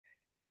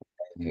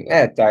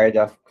Yeah, tired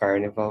of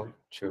carnival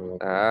too.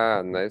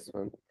 Ah, nice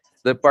one.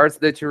 The parts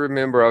that you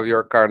remember of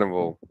your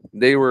carnival,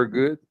 they were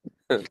good.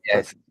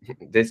 Yes,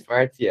 this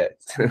part, yes.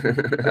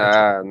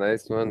 Ah,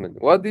 nice one, man.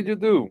 What did you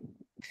do?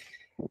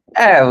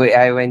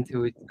 I went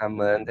with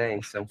Amanda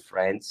and some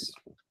friends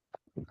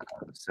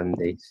some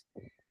days.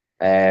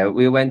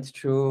 We went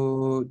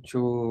to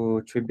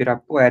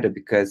Ibirapuera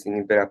because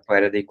in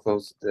Ibirapuera they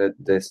closed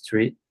the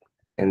street,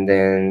 and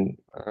then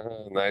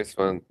Ah, nice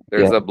one. yeah,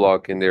 There's a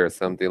block in there,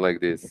 something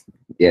like this.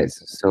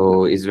 yes,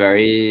 so it's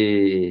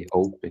very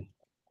open,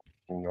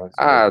 it's very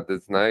Ah,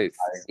 that's nice.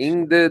 large.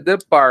 In the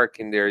park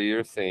in there,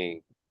 you're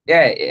saying.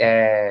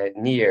 Yeah,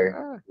 near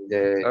Ah,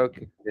 the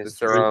okay. the The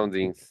street,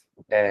 surroundings.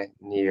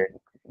 near.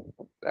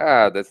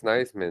 Ah, that's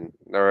nice, man.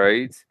 All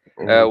right.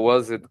 Mhm.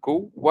 Was it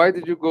cool? Why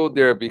did you go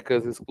there?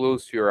 Because it's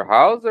close to your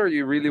house, or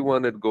you really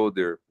wanted to go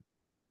there?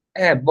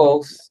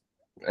 Both.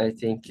 I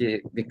think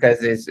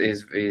because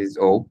is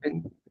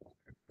open.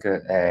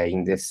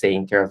 In the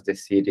center of the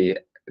city,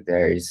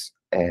 there is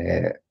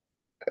a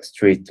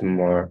street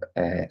more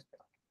a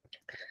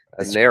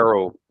street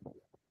Narrow.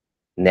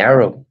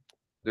 narrow.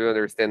 Do you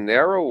understand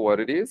narrow? What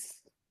it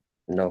is?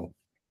 No.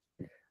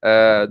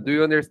 Do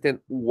you understand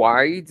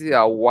wide?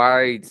 A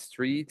wide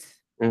street.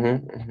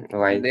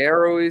 Like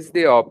Narrow is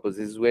the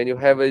opposite. Is when you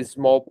have a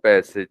small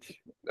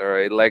passage. All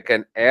right, like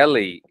an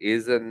alley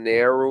is a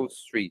narrow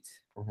street.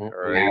 All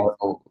right,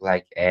 narrow,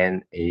 like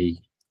Narro.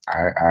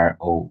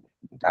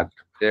 W.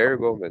 there you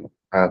go, man.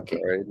 All Okay.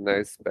 right,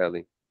 nice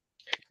spelling.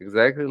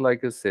 Exactly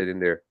like you said in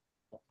there.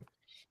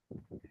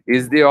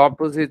 Is the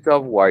opposite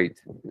of white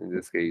in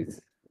this case.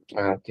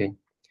 Okay.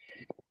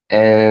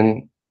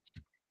 And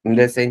in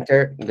the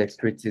center, the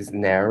street is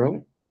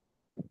narrow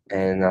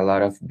and a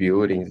lot of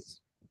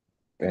buildings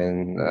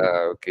and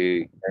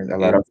Okay. there's a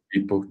lot In of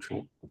people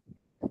too.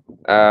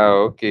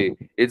 okay.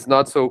 It's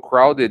not so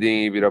crowded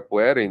in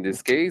Ibirapuera in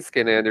this case.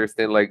 Can I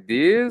understand like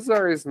this,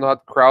 or is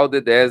not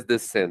crowded as the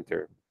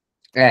center?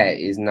 Yeah,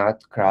 it's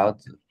not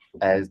crowded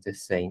as the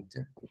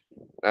center.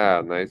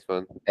 Ah, nice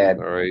one. Uh,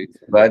 All right.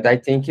 but I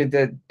think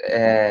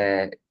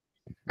that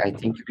I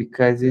think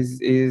because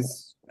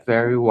is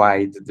very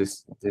wide the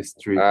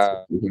street.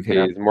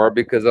 Okay. It's more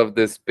because of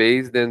the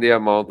space than the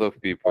amount of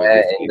people in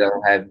this And case.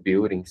 don't have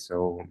buildings,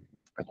 so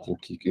I think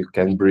you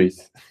can breathe.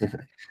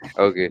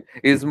 Okay.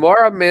 It's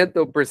more a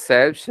mental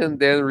perception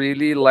than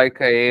really like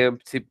a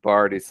empty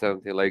party,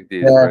 something like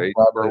this, Yeah, right?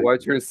 For probably.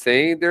 what you're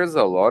saying, there's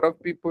a lot of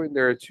people in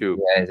there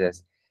too. Yes,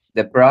 yes.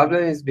 The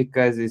problem is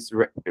because it's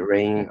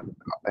rain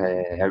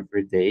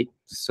every day, Ah,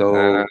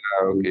 so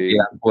okay.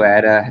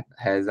 Ibirapuera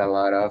has a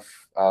lot of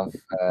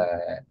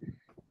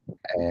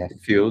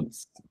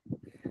fields.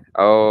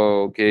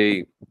 Oh,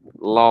 okay. So,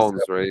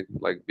 Lawns, right?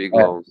 Like big uh,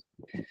 lawns.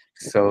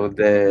 so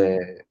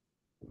the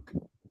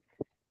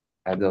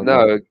I don't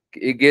know No,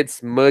 it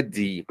gets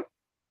muddy,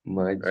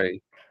 much.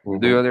 right? Do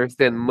Hmm. you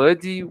understand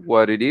muddy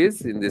what it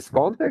is in this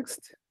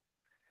context?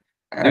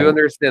 Do you Um,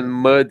 understand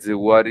mud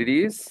what it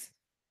is?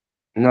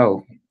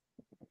 no,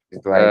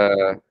 it's like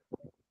Uh,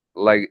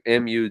 like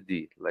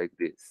MUD, like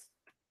this.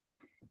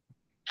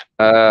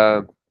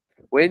 Uh,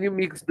 when you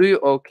mix, do you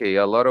okay?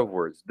 A lot of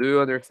words. Do you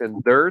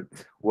understand dirt?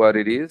 What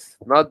it is?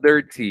 Not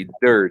dirty,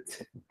 dirt.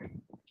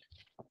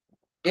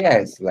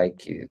 yes, like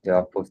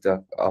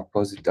the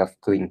opposite of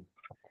clean.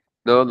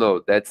 No,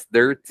 no, that's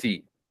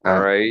dirty. All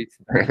Ah. right.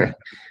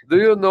 Do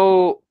you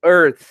know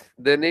Earth,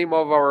 the name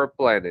of our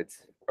planet?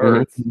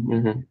 Mhm, Earth.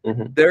 mhm,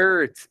 mhm.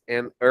 Dirt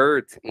and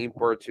earth in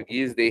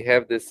Portuguese, they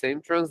have the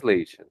same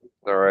translation.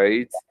 All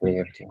right.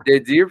 Okay, okay. The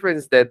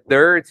difference that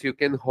dirt you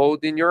can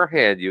hold in your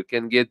hand. You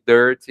can get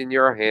dirt in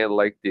your hand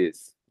like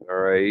this. All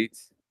right.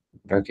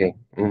 Okay.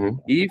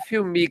 If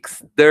you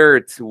mix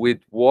dirt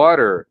with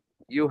water,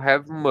 you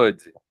have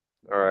mud.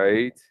 All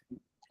right.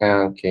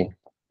 Okay.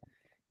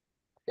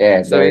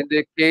 Yeah, So there. in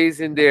the case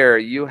in there,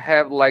 you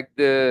have like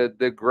the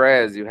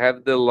grass, you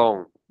have the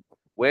lawn.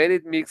 When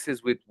it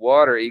mixes with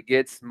water, it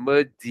gets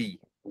muddy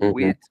Mhm.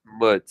 with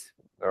mud.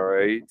 All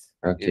right.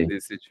 In Okay.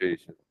 this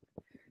situation.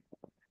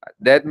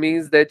 That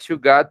means that you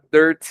got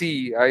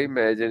dirty, I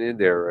imagine, in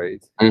there,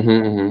 right?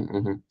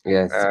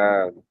 Yes.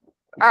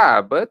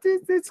 Uh, but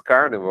it's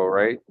carnival,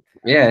 right?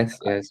 Yes.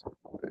 Yes.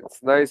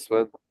 It's nice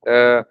one.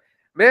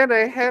 Man,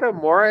 I had a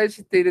more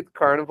agitated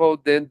carnival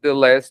than the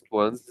last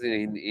ones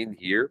in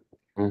here.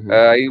 Mhm.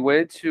 I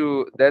went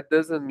to. That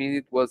doesn't mean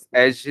it was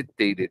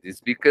agitated.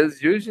 It's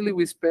because usually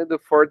we spend the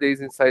 4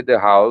 days inside the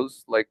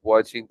house, like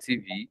watching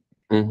TV.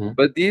 Mhm.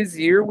 But this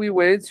year we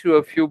went to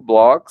a few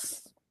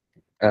blocks.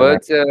 Uh-huh.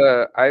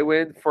 But I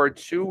went for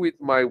two with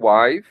my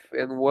wife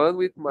and one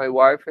with my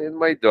wife and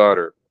my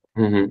daughter.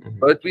 Mhm.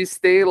 But we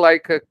stay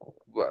like a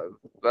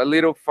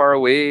little far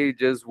away,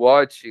 just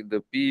watching the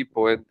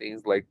people and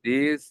things like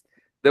this.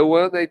 The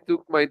one I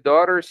took my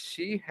daughter,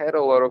 she had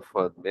a lot of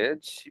fun, man.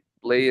 She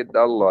played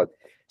a lot.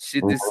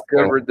 She Mhm.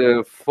 discovered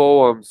the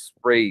foam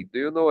spray. Do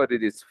you know what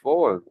it is,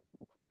 foam?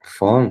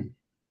 Phone?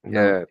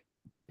 No. Yeah,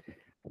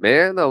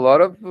 man, a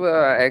lot of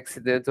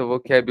accidental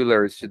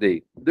vocabularies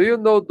today. Do you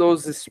know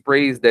those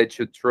sprays that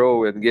you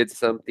throw and get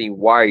something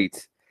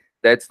white?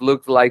 that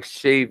looks like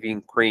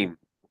shaving cream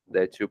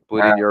that you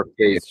put Ah, in your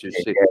okay, face to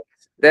okay, shave. yeah.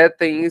 That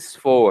thing is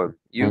phone.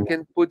 You Mhm,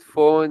 can put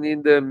phone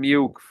in the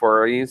milk,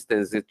 for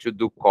instance, to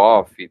do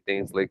coffee,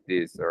 things like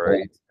this. All yeah.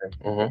 right.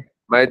 Mhm.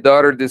 My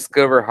daughter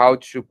discovered how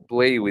to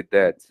play with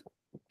that.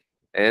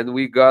 And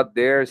we got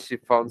there, she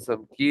found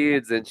some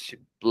kids and she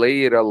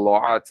played a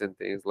lot and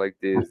things like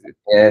this. It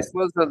Yes.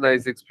 was a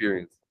nice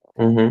experience.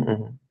 Mhm,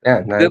 mhm.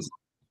 Yeah, The nice.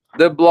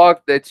 the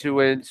block that you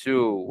went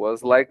to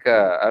was like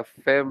a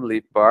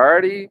family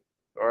party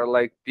or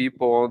like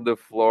people on the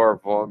floor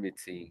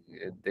vomiting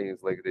and things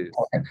like this.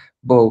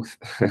 Both.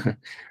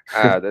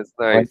 Ah, that's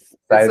One nice.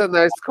 It's side. a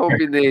nice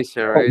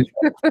combination, right?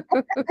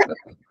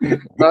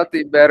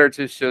 Nothing better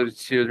to show the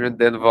children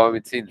than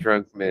vomiting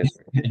drunk men.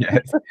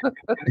 Yes.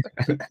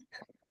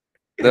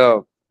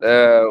 No,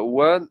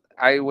 one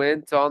I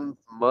went on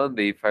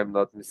Monday, if I'm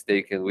not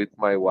mistaken, with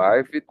my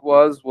wife. It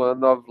was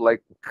one of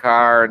like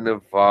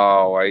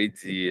carnival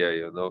idea,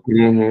 you know.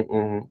 Mhm,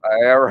 mhm,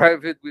 I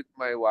arrived with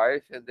my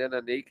wife, and then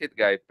a naked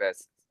guy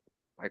passed,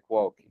 like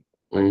walking,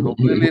 like mhm.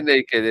 completely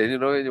naked. And you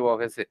know, and you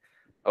walk and say,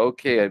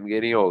 "Okay, I'm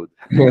getting old."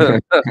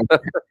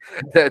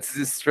 That's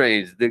just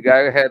strange. The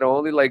guy had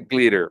only like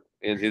glitter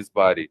in his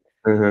body.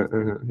 Mhm,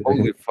 mhm.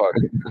 Holy fuck!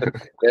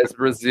 That's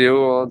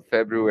Brazil on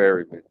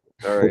February, man.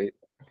 All right.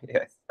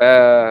 Yes.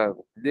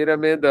 Did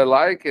Amanda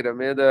like it?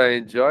 Amanda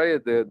enjoy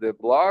it, the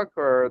block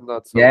or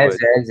not so Yes, much?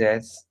 yes,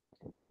 yes.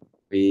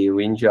 We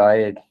enjoy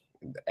it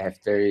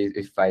after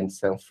we find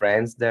some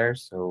friends there,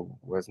 so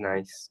it was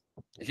nice.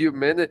 You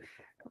mean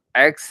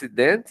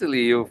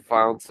accidentally you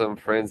found some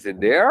friends in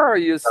there, or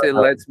you say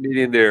Uh, let's meet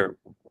in there?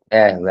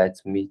 yeah,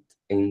 let's meet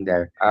in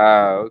there.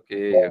 Ah,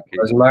 okay, okay.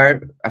 Was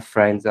more a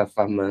friends of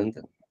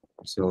Amanda,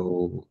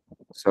 so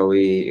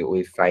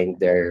we find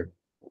there,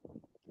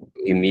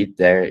 we meet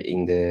there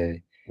in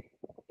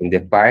the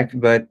park,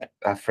 but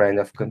a friend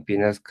of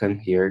Campinas come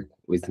here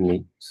with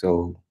me,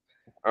 so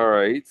All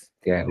right.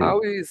 yeah, we How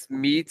is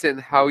meet and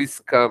how is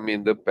come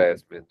in the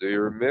past, man? Do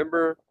you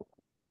remember?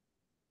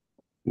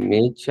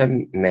 meet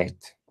and met.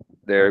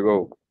 There you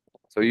go.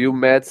 So you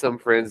met some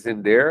friends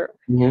in there,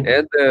 Mhm.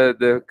 and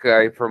the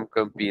guy from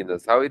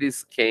Campinas. How it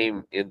is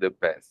came in the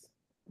past?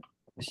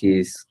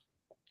 He's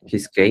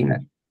he's came.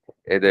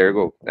 There you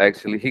go.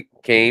 Actually, he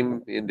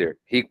came in there.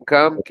 He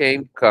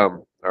came,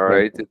 come. All Yeah.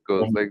 right, it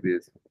goes like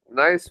this.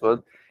 Nice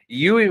one.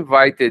 You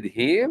invited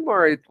him,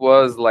 or it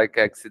was like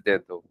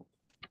accidental?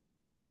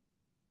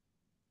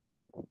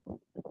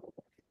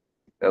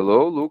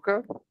 Hello,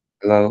 Luca.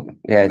 Hello.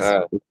 Yes,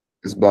 Uh,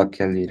 it's blocked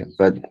a little,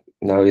 but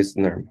now it's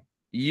normal.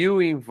 you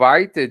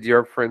invited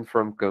your friend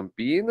from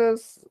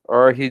Campinas,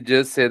 or he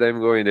just said, "I'm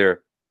going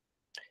there."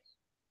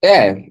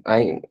 Yeah,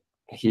 I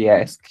he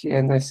asked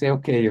and I say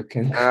okay, you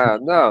can. Ah,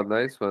 no,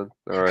 nice one.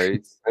 All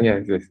right.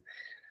 Yes, yes.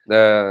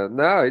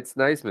 No, it's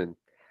nice, man.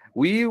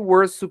 We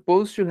were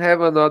supposed to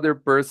have another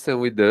person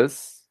with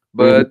us,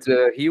 Mhm, but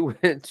he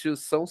went to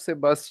São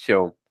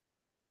Sebastião.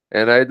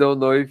 And I don't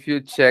know if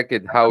you check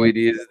it how it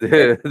is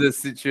the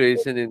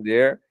situation in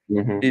there.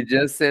 mhm. He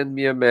just sent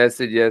me a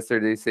message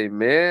yesterday saying,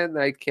 "Man,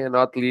 I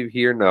cannot leave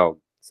here now."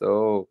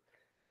 So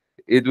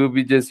it will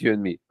be just you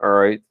and me. All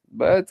right.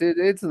 But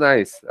it's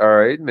nice. All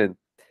right, man.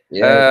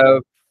 Yeah. Uh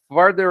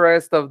for the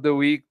rest of the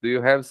week, do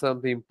you have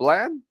something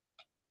planned?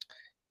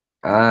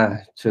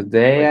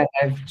 Today Like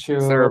I have to.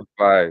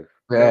 survive.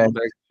 Uh, Come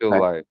back to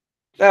life.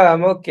 no,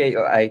 I'm okay.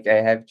 Like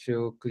I have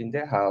to clean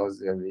the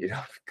house a little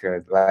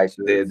because like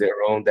the Just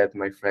room that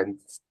my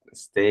friends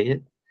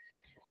stayed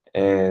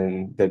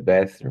and the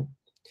bathroom,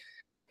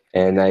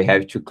 and I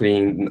have to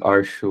clean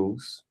our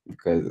shoes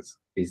because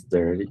it's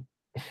dirty.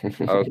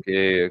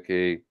 okay,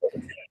 okay.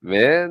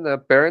 Man,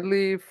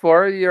 apparently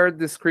for your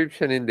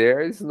description in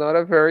there, it's not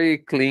a very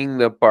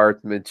clean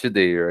apartment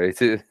today, right?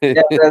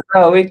 Yeah,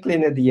 no, we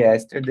cleaned it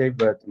yesterday,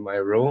 but my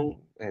room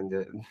and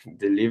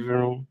the living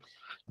room,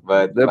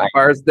 but The my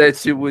parts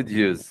that you would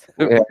use,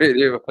 yeah,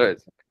 pretty much.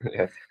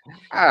 yes,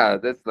 Ah,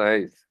 that's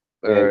nice.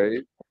 All yeah,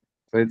 right.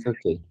 so it's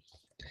okay.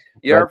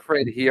 Your But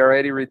friend, he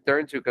already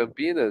returned to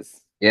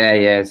Campinas? yeah,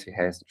 yes, he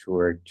has to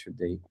work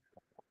today.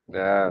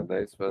 Ah,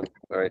 nice one.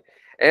 All right.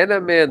 And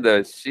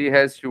Amanda, she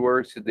has to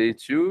work today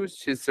too.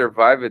 She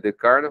survived the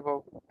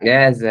carnival.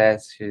 Yes,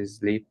 yes, she's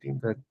sleeping,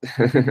 but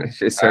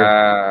she survived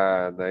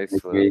Ah, nice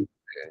with one. me.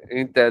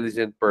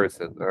 Intelligent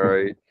person. All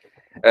right.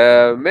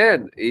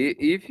 Man,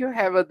 if you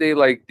have a day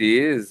like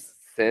this,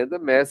 send a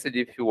message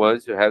if you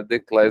want to have the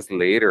class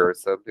later or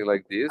something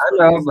like this. I For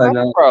me, know, it's but not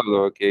a no,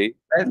 problem. Okay.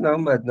 I know,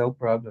 but no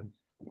problem.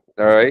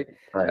 All right.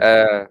 Right.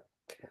 Uh,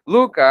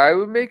 Look, I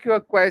will make you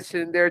a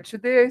question there.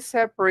 Today, I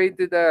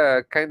separated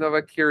a kind of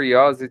a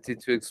curiosity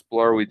to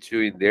explore with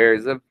you in there.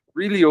 It's a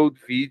really old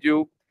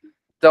video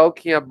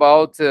talking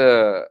about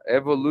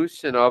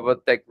evolution of a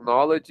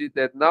technology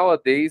that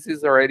nowadays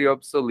is already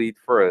obsolete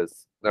for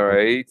us. All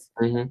right.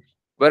 Mm-hmm.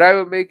 But I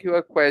will make you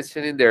a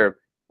question in there.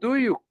 Do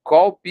you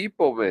call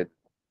people, man?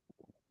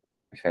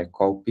 If I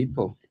call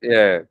people,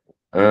 Yeah.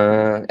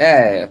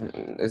 yeah,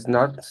 it's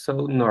not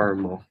so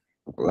normal.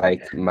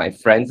 Like my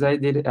friends, I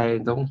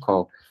don't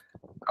call.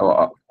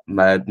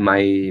 But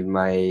my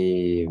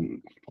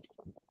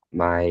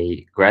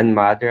my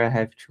grandmother I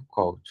have to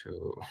call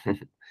to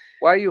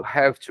Why you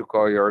have to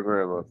call your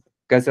grandma?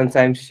 because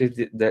sometimes she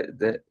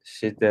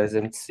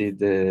doesn't see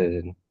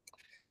the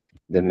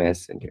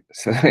messenger,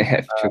 so I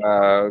have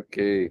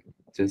Okay.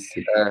 to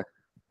see. Uh,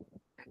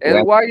 and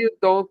When why you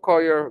don't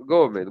call your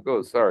go, man?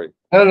 Go. Sorry.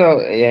 no, no,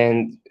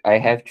 and I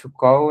have to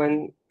call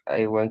when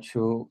I want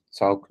to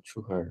talk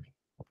to her.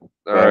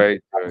 All When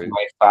right. All with right.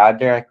 my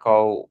father, I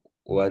call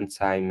one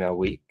time a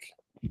week.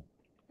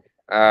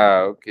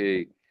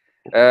 Okay.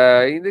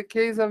 In the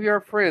case of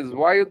your friends,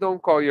 why you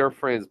don't call your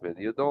friends, man?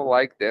 You don't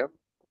like them?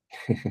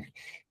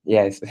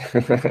 Yes.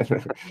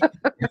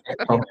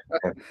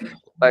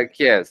 Like,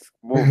 yes,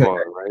 move on,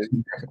 right?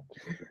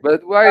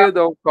 But why you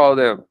don't call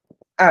them?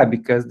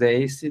 Because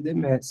they see the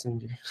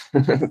messenger.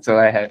 So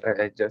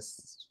I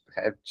just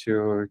have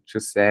to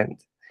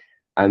send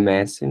a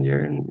messenger.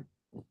 And,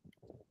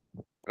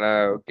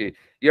 Okay.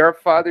 Your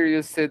father,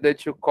 you said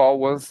that you call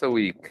once a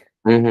week.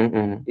 mhm,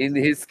 mhm. In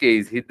his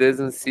case, he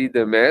doesn't see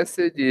the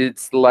message.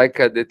 It's like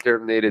a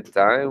determined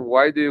time.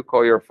 Why do you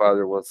call your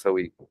father once a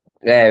week?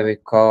 Yeah, we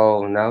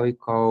call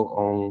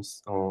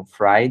on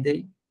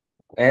Friday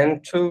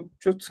and to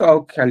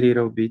talk a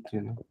little bit,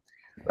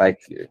 like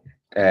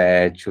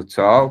to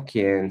talk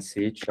and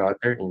see each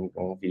other in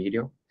on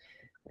video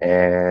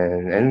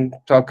and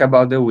talk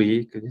about the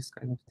week, this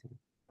kind of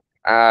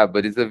thing.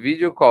 But it's a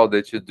video call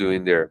that you're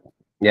doing there.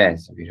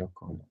 Yes, video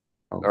call.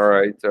 All Also.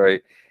 right, all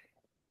right.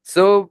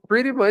 So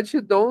pretty much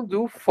you don't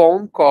do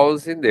phone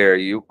calls in there.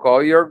 You call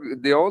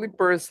the only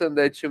person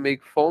that you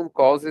make phone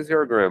calls is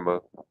your grandma.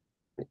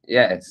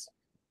 Yes,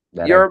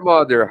 that I Your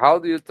mother, how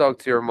do you talk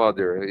to your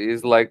mother?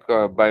 Is like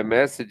by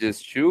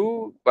messages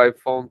too, by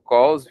phone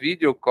calls,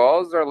 video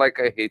calls, or like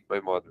I hate my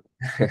mother?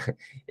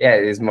 yeah,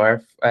 it's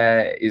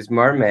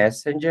more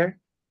messenger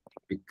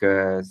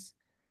because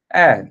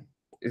uh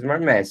it's more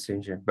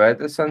messenger,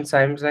 but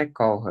sometimes I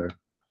call her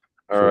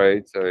All to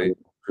right, all right.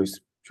 to,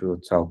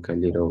 to talk a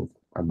little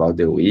about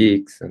the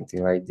week,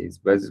 something like this.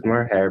 But it's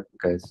more her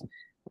because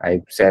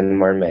I send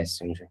more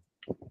messenger.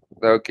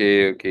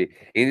 Okay, okay.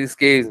 In this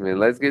case, man,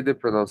 let's get the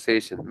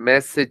pronunciation.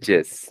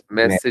 Messages,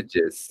 Me-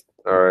 messages.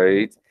 All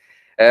right.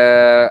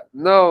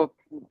 No,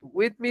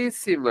 with me it's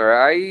similar.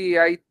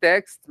 I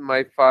text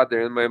my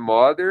father and my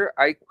mother.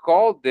 I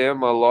call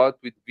them a lot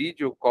with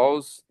video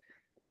calls,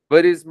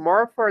 but it's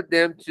more for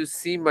them to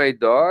see my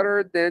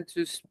daughter than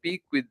to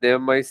speak with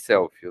them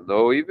myself.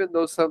 Even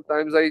though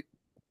sometimes I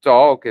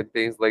talk and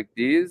things like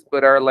this,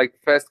 but are like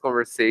fast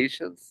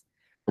conversations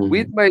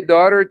with Mhm, my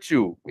daughter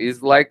too.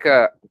 It's like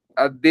a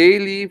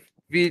daily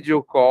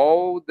video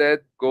call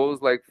that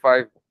goes like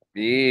 5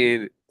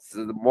 minutes.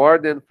 More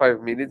than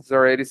 5 minutes is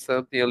already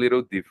something a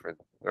little different.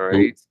 All mm,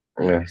 right.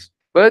 yes.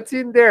 But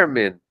in there,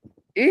 man,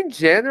 in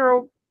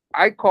general,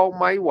 I call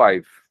my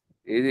wife.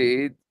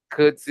 It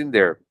cuts in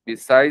there.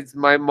 Besides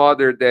my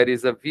mother, that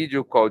is a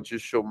video call to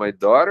show my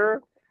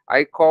daughter.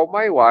 I call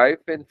my wife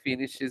and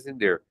finishes in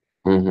there.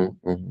 Mhm,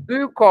 mhm. Do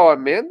you call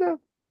Amanda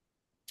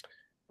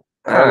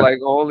or Ah, like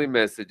only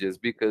messages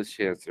because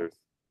she answers?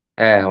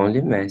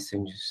 only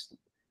messages.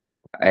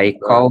 I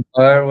Uh, call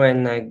her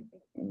when I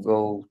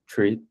go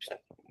trips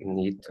in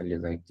Italy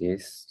like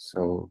this.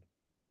 So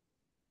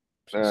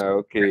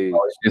okay.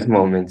 this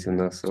moment,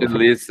 so To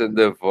listen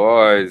the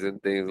voice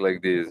and things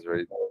like this,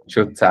 right?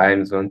 two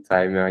times, one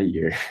time a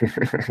year,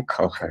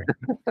 call her.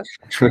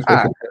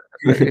 Ah,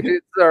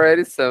 it's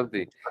already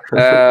something.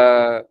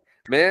 Uh,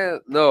 man,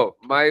 no,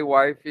 my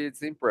wife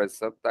is impressed.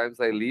 Sometimes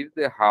I leave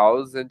the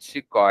house and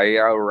she call. I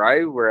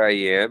arrive where I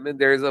am and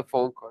there's a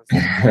phone call.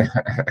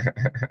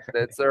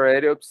 That's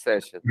already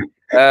obsession.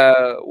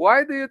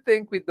 Why do you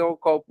think we don't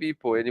call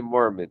people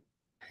anymore, man?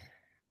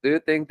 Do you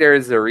think there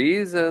is a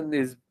reason?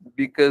 Is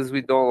because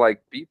we don't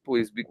like people?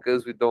 Is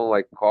because we don't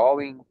like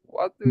calling?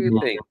 What do you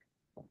think?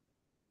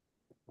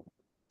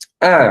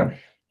 Ah,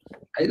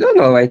 I don't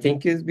know. I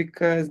think it's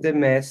because the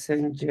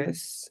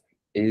messages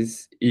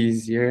is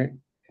easier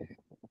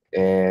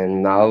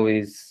and now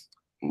is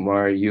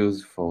more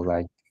useful.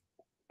 Like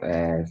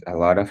a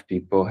lot of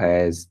people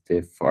has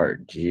the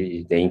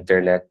 4G, the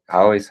internet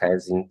always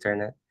has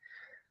internet,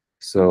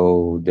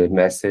 so the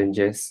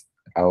messages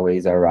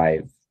always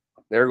arrive.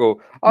 There you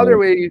go. Other More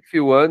way, if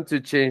you want to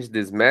change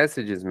these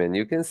messages, man,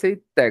 you can say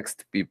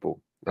text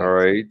people. All text.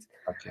 right.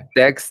 Okay.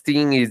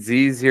 Texting is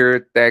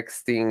easier,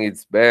 texting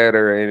is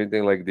better,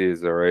 anything like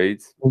this. All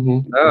right.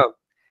 Mm-hmm. Oh,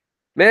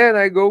 man,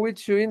 I go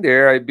with you in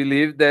there. I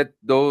believe that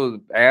those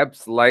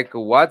apps like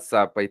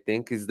WhatsApp, I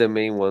think, is the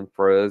main one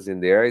for us in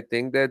there. I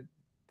think that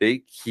they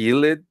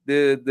killed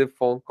the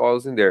phone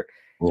calls in there.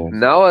 Yes.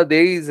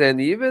 Nowadays, and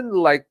even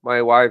like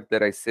my wife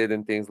that I said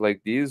and things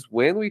like this,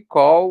 when we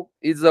call,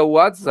 it's a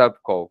WhatsApp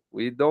call.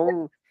 We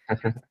don't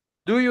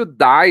do you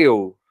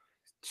dial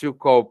to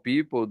call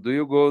people? Do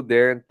you go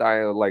there and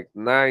dial like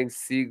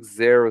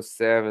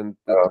 9607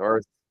 Oh,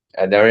 or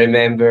I don't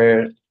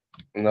remember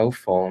no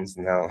phones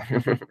now.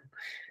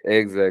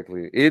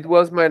 exactly? It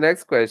was my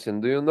next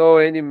question. Do you know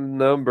any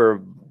number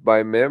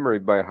by memory,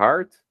 by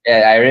heart?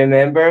 Yeah, I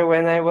remember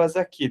when I was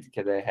a kid,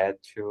 'cause I had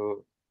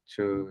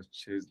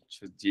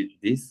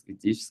this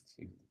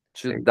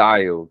To say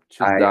dial,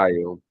 to I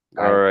dial.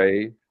 All I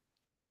right.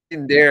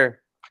 In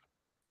there,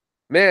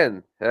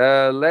 man,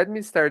 let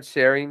me start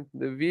sharing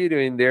the video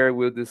in there.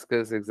 We'll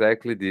discuss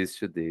exactly this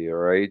today. All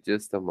right.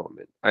 Just a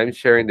moment. I'm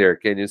sharing there.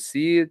 Can you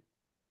see it?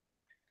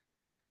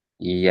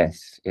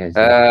 yes.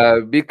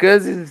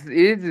 Because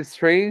it's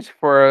strange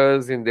for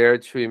us in there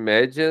to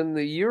imagine.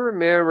 You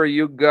remember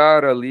you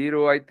got a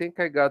little, I think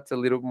I got a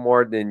little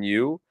more than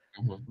you.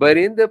 Mhm. But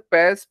in the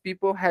past,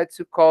 people had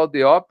to call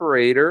the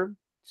operator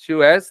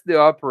to ask the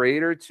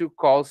operator to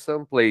call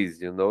someplace,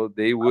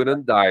 they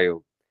wouldn't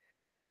dial.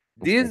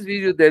 Okay. This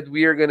video that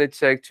we are going to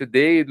check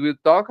today, it will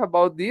talk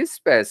about this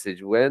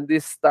passage when they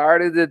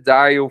started the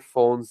dial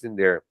phones in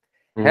there.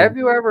 Mm. Have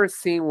you ever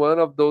seen one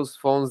of those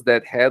phones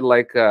that had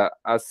like a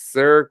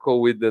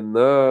circle with the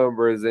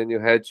numbers and you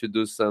had to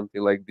do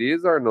something like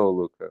this or no,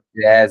 Luca?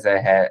 Yes, I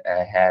had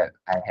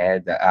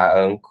an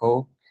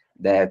uncle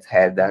that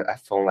had a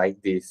phone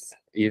like this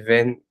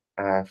even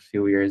a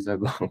few years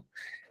ago,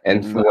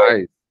 and for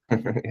Nice.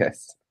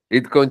 yes,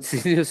 It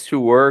continues to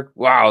work.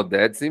 Wow,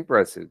 that's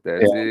impressive.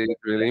 That's yeah.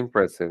 really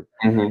impressive.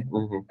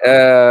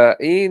 Mhm.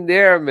 In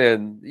there,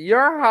 man,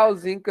 your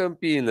house in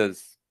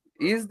Campinas,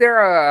 is there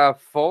a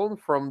phone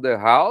from the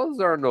house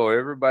or no?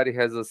 Everybody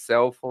has a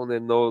cell phone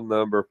and no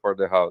number for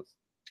the house.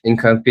 In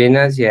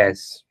Campinas,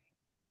 yes,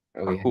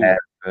 we Cool. have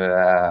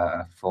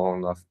a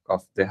phone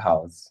of the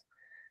house.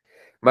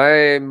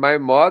 My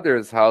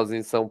mother's house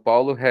in São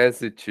Paulo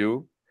has it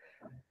too.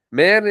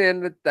 Man,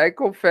 and I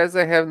confess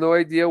I have no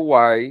idea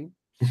why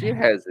she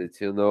has it.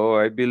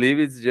 I believe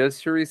it's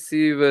just to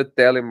receive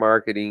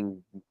telemarketing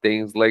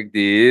things like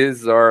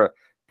this or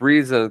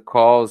prison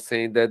calls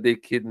saying that they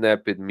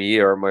kidnapped me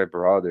or my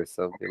brother,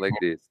 something like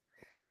this.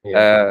 Yeah.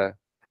 Uh,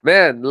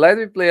 Man, let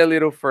me play a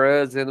little for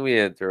us and we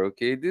enter,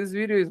 okay? This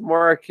video is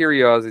more a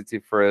curiosity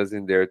for us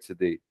in there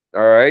today.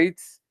 All right?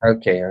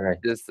 Okay, all right.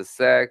 Just a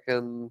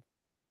second.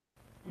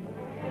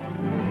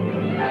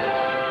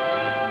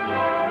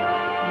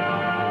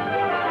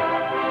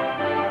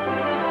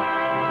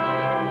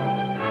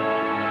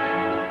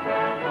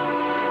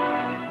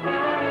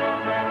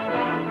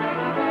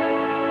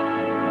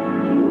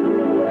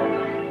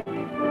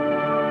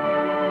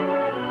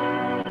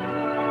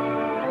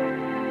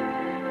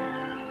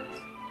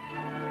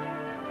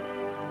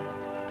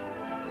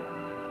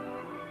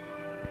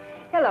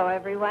 Hello,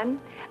 everyone.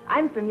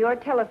 I'm from your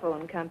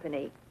telephone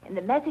company, and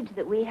the message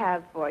that we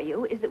have for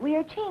you is that we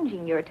are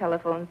changing your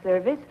telephone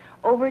service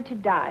over to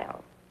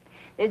dial.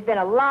 There's been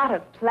a lot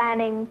of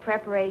planning,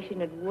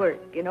 preparation, and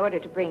work in order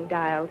to bring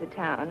dial to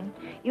town.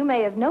 You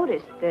may have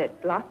noticed that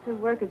lots of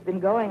work has been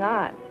going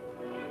on.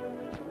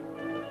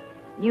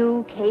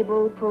 New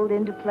cable pulled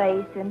into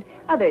place and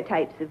other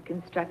types of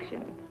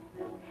construction.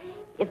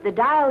 If the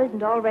dial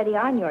isn't already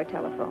on your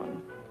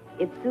telephone,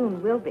 it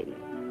soon will be.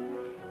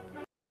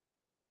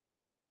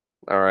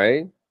 All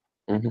right.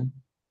 Mhm.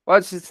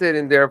 What she said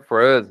in there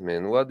for us,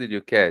 man? What did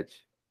you catch?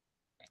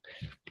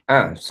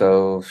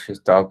 So she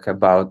talked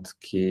about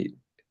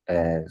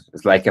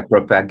it's like a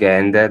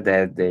propaganda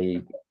that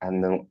they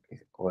announce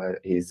what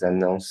is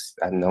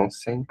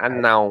Announcing.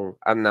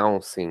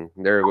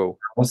 There you go.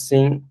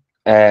 announcing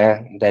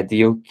that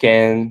you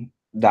can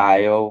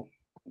dial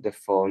the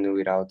phone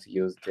without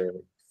use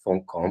the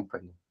phone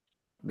company.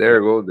 There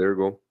you go. There you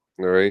go.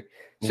 All right.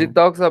 She Mhm.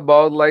 talks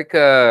about like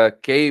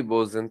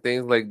cables and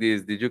things like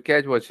this. Did you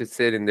catch what she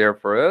said in there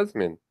for us,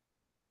 man?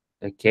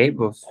 The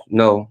cables?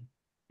 No.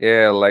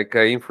 Yeah, like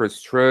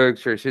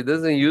infrastructure. She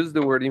doesn't use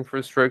the word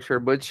infrastructure,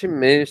 but she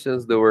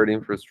mentions the word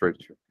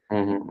infrastructure.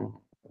 Mhm.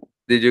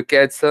 Did you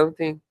catch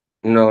something?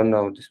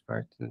 No, this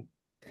part.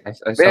 I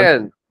saw.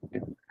 Man,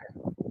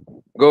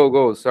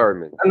 go. Sorry,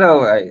 man.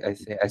 No,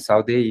 I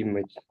saw the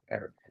image.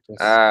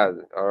 Just Ah,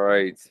 all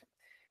right.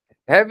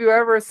 Have you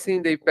ever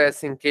seen they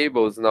passing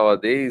cables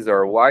nowadays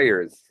or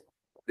wires?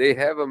 They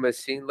have a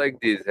machine like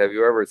this. Have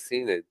you ever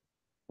seen it?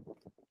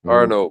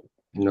 Or no,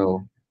 no?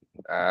 no,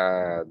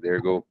 Ah, there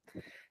you go.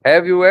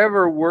 Have you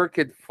ever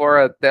worked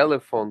for a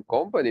telephone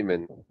company,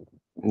 man?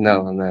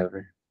 no,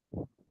 never.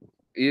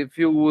 If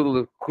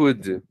you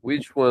could,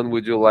 which one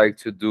would you like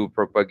to do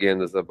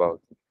propagandas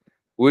about?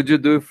 Would you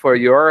do it for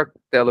your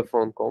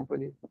telephone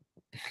company?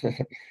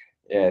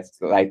 Yes,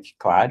 like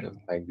claro,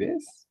 like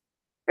this.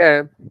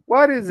 Yeah.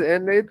 What is,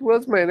 and it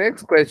was my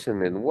next question,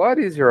 man. What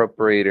is your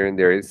operator in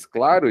there? Is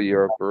Claro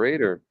your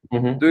operator? Do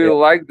Yeah. you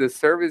like the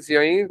service?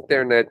 Your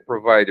internet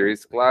provider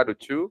is Claro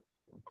too?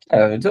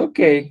 It's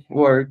okay,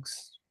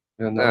 works.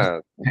 You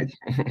know.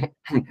 Ah,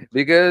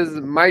 because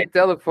my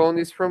telephone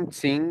is from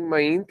TIM, my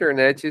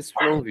internet is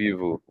from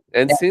Vivo.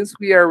 And since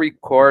we are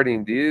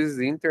recording this,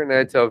 the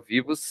internet of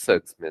Vivo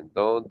sucks, man.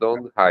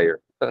 Don't hire.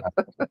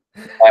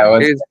 I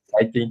was, It's,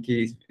 I think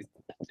he's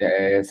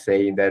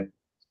saying that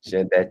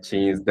that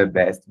Chin is the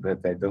best, but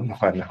I don't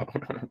know now.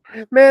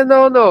 man,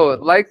 no.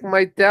 Like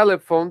my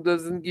telephone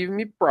doesn't give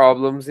me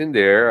problems in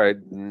there. I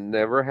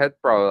never had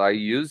problems. I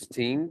use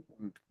TIM.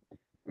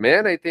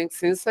 Man, I think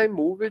since I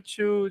moved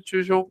to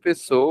João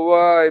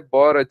Pessoa, I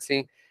bought a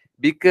TIM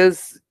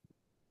because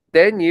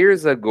 10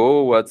 years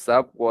ago,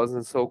 WhatsApp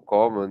wasn't so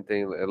common,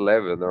 10,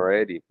 11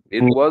 already.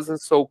 It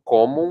wasn't so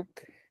common.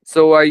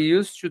 So I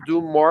used to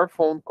do more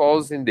phone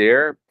calls in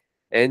there.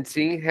 And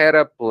Team had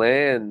a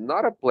plan,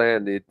 not a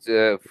plan.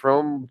 It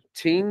from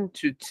team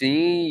to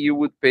team, you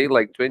would pay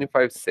like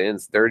 25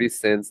 cents, 30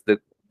 cents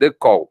the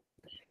call.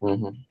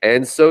 Mm-hmm.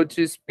 And so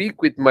to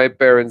speak with my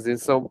parents in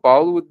São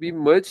Paulo would be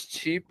much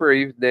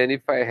cheaper than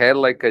if I had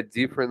like a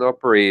different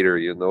operator,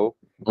 you know.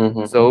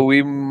 So Mm-hmm.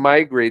 we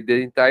migrate,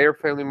 the entire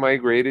family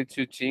migrated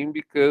to Team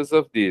because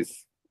of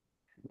this.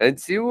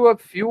 Until a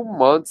few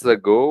months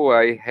ago,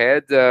 I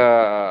had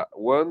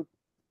one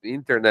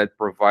internet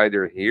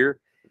provider here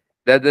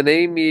that the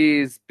name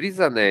is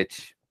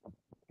Brisanet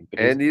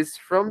and is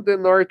from the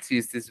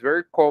Northeast. It's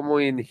very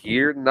common in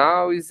here.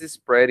 Now is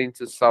spreading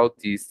to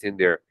Southeast in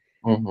there.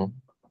 Mm-hmm.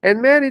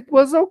 And man, it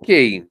was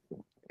okay.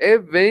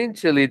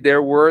 Eventually,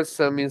 there was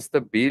some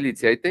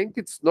instability. I think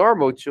it's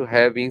normal to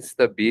have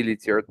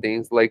instability or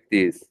things like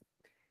this.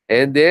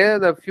 And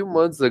then a few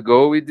months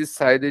ago, we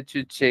decided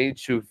to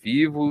change to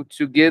Vivo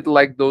to get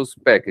like those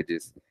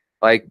packages,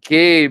 like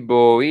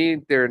cable,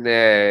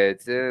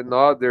 internet, and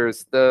other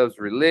stuffs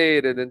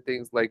related and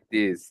things like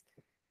this.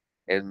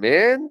 And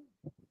man,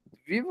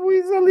 Vivo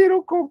is a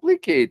little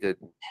complicated.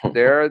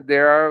 There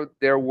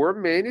were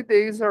many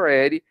days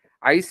already.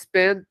 I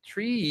spent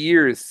 3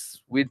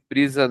 years with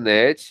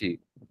Brisanet.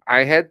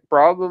 I had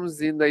problems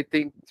in I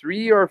think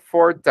 3 or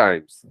 4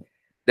 times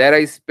that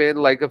I spent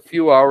like a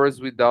few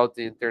hours without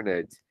the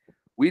internet.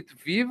 With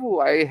Vivo,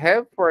 I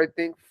have for I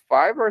think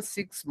 5 or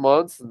 6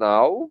 months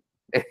now,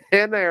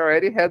 and I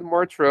already had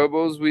more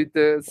troubles with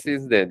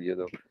since then. You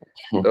know,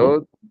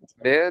 so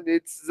man,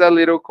 it's a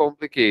little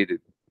complicated.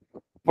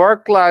 For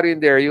cloud in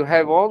there, you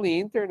have only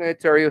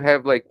internet or you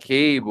have like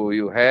cable,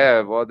 you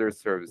have other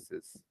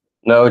services.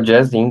 No,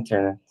 just the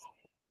internet.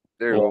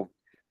 There you Yeah. go.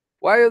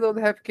 Why you don't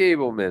have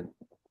cable, man?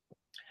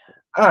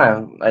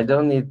 I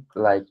don't need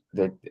like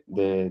the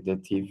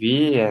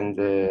TV and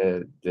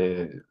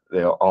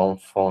the own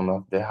phone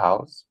of the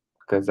house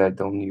because I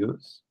don't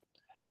use.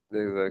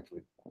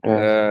 Exactly. Yes.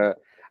 Uh,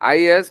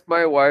 I asked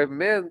my wife,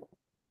 man,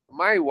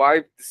 my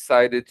wife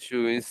decided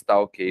to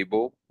install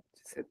cable.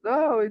 She said,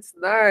 no, it's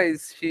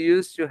nice. She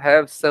used to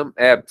have some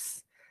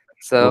apps,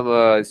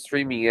 some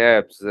streaming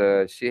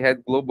apps. She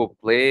had Global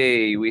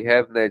Play, we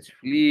have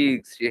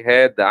Netflix, she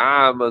had the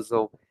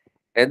Amazon.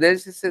 And then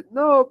she said,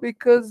 no,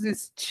 because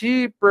it's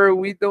cheaper.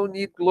 We don't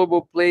need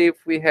Global Play if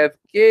we have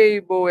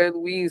cable and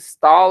we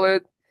install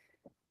it.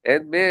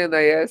 And man,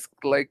 I asked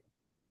like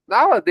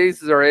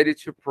nowadays is already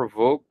to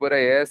provoke, but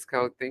I ask,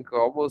 I think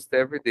almost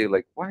every day,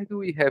 like, why do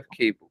we have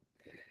cable?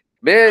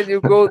 Man,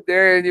 you go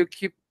there and you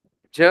keep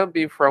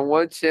jumping from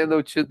one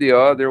channel to the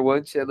other,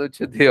 one channel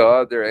to the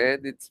other,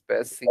 and it's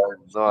passing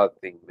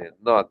nothing, man,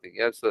 nothing.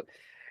 Absolutely.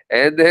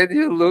 And then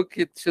you look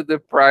into the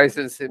price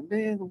and say,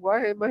 man,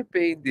 why am I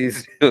paying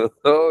this? You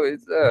know,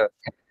 it's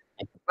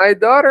my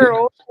daughter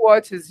only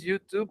watches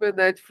YouTube and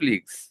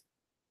Netflix.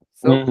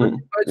 So pretty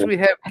Mm-hmm. much we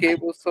have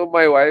cable so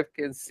my wife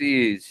can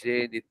see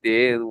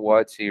GNT and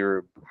watching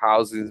her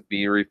houses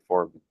being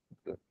reformed.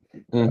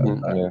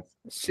 Mm-hmm. Yeah.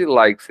 She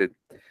likes it.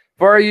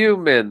 For you,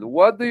 man,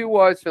 what do you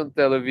watch on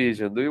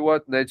television? Do you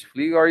watch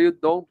Netflix or you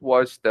don't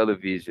watch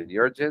television?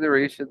 Your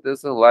generation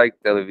doesn't like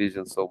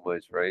television so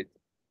much, right?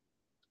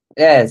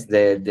 Yes,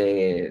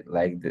 the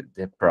like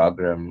the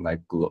program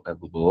like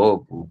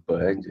Globo,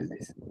 Band,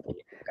 this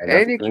kind of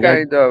Any thing.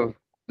 kind of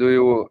do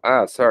you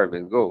sorry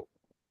man, go.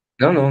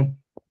 No, no,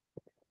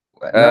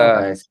 no.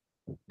 Uh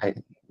I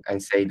I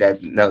say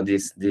that no.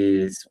 This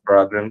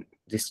program,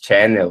 these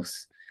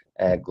channels,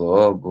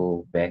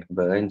 Globo, Band,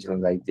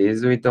 like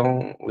this, we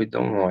don't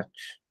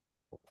watch.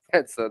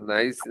 that's a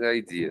nice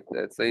idea.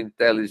 That's an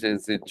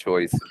intelligence in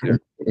choice there.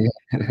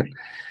 So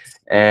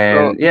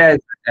And yes,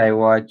 I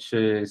watch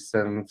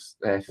some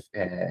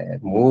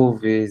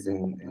movies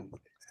and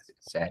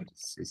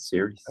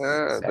series.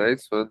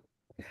 nice one.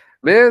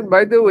 Man,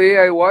 by the way,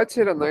 I watched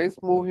a nice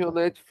movie on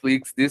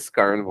Netflix this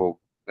carnival.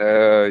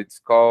 It's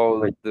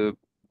called Wait, The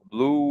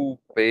Blue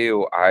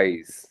Pale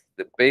Eyes.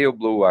 The Pale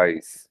Blue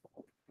Eyes.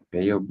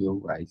 Pale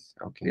Blue Eyes.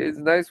 Okay. It's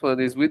a nice one.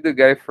 It's with the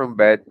guy from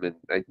Batman.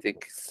 I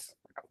think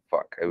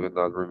fuck, I will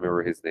not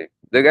remember his name.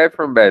 The guy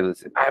from Batman.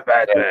 I'm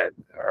Yeah. Batman.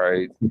 All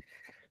right.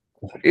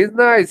 It's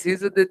nice.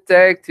 He's a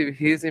detective.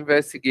 He's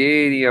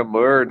investigating a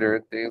murder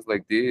and things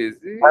like this.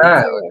 It's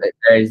Ah,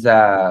 there is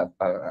a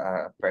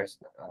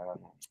person,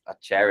 a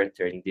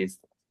character in this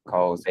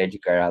called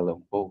Edgar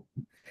Allan Poe.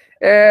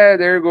 yeah,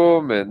 there you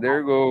go, man. There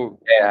you go.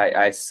 Yeah,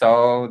 I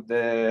saw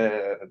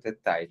the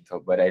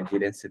title, but I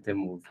didn't see the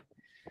movie.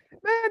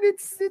 Man,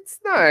 it's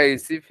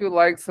nice if you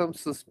like some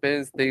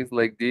suspense things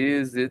like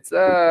this. It's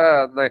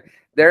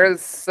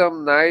there's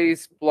some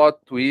nice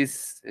plot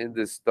twists in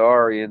the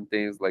story and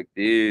things like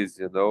this,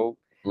 you know.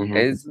 And Mm-hmm.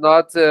 it's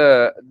not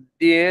the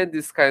end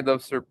is kind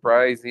of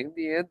surprising. In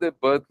the end, the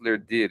butler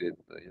did it.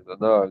 You know,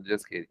 no, I'm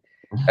just kidding.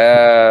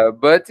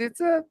 But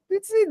it's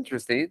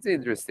interesting. It's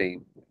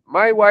interesting.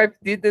 My wife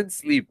didn't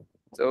sleep,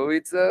 so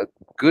it's a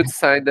good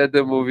sign that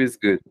the movie is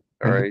good.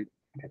 All right.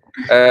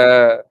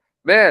 Uh,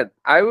 Man,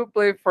 I will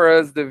play for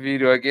us the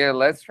video again.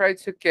 Let's try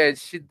to catch.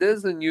 She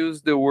doesn't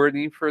use the word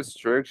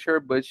infrastructure,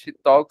 but she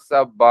talks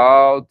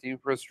about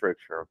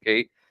infrastructure,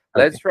 okay?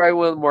 Let's Okay. try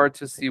one more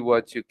to see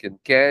what you can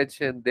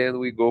catch, and then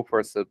we go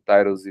for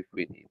subtitles if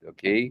we need,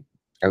 okay?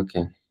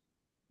 Okay.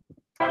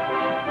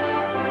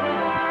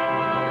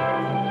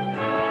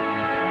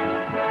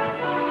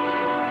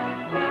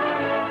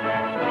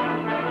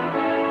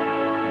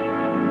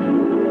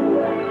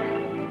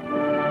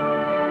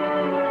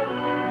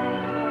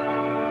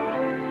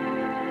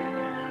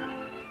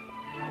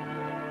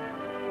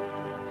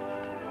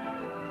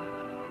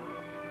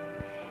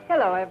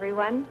 Hello,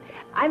 everyone.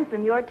 I'm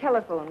from your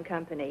telephone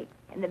company,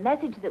 and the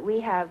message that we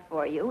have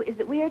for you is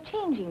that we are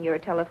changing your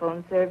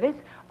telephone service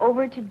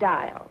over to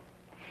dial.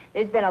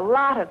 There's been a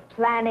lot of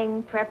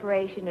planning,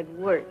 preparation, and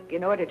work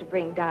in order to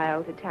bring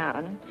dial to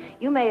town.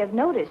 You may have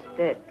noticed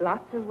that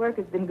lots of work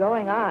has been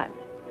going on.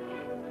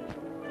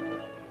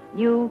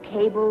 New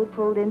cable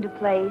pulled into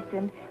place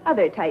and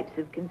other types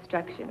of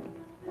construction.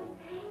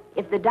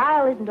 If the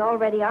dial isn't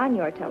already on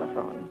your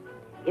telephone,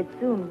 it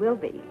soon will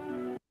be.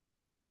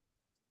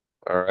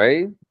 All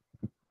right.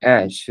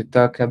 Yeah, she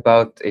talked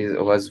about it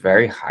was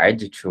very hard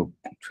to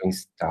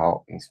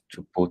install,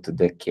 to put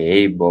the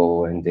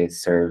cable and the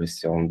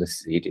service on the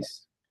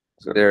cities.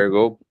 So There you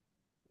go.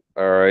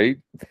 All right.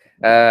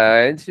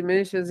 And she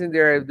mentions in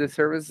there if the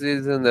service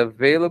isn't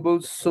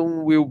available,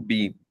 soon will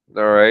be.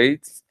 All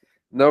right.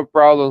 No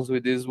problems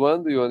with this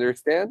one. Do you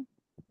understand?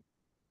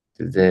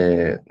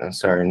 I'm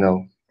sorry,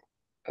 no.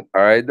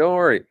 All right, don't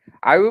worry.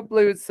 I will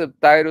play with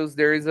subtitles.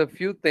 There is a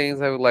few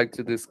things I would like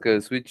to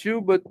discuss with you,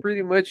 but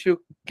pretty much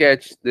you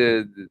catch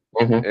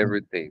Mhm.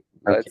 everything.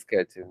 Okay. Let's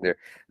catch in there.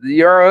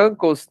 Your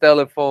uncle's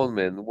telephone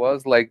man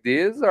was like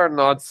this or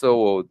not so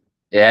old?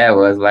 Yeah, it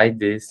was like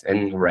this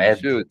and red.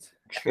 Shoot.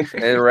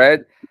 And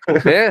red.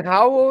 Man,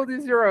 how old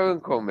is your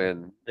uncle,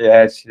 man?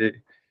 Yeah, she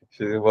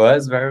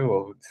was very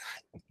old.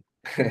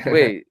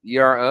 Wait,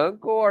 your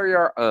uncle or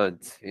your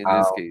aunt in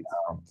this Out, case?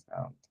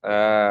 out.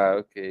 Ah,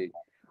 okay.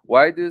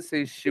 Why do you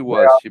say she Sister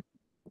was? of She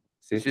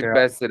sister of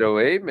passed it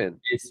away, man?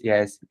 this,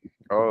 yes.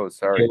 Oh, She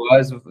sorry.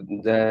 was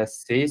the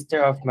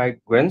sister of my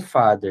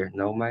grandfather,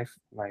 no my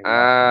mom.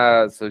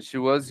 Ah, so she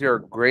was your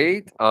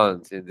great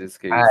aunt in this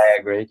Ah, case.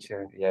 yeah, great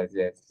chance. Yes,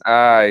 yes.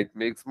 Ah, it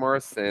makes more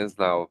sense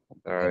now. All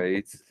Yeah.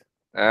 right.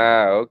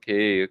 Ah,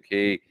 okay,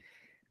 okay.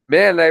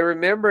 Man, I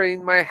remember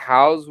in my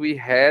house we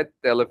had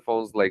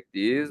telephones like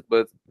this,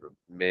 but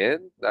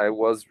man, I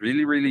was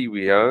really, really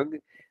young.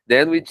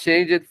 Then we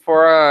changed it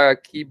for a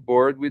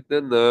keyboard with the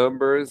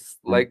numbers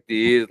Mm, like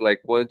this, like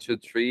 1, 2,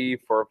 3,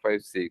 4,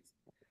 5, 6.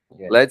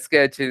 yes. Let's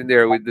catch it in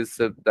there with the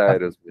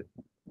subtitles, man.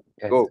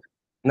 Yes. Go.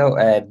 No,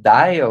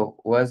 dial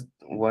was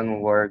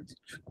one word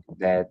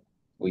that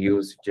we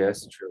use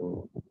just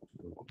to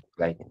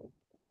like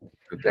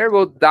to the There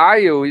go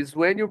dial is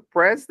when you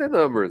press the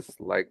numbers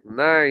like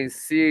 9,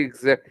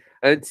 6.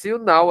 Until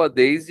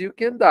nowadays you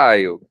can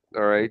dial,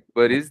 all right,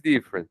 but it's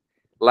different.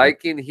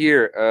 Like in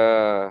here,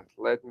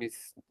 let me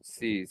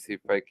see if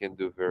I can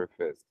do very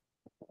fast.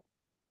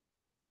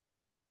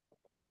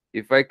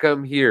 If I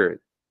come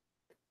here,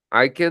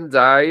 I can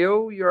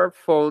dial your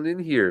phone in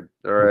here,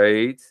 all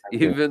right,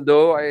 okay. even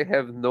though I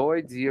have no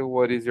idea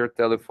what is your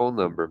telephone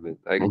number, man.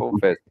 I Mhm.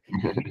 confess.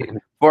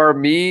 For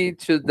me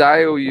to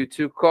dial you,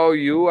 to call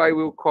you, I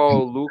will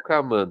call Luca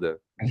Amanda.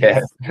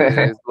 Yes.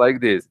 It's like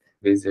this.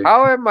 Wizard.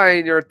 How am I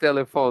in your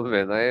telephone,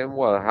 man? I am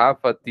what?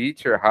 Half a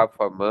teacher, half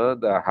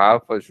Amanda,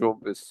 half a João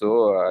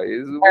Pessoa.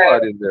 Is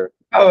what in there?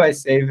 Oh, I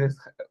save it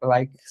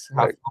like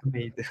half Like, of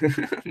me.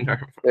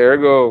 Normal. there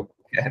you go.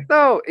 Yeah.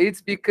 No,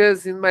 it's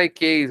because in my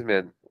case,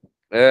 man,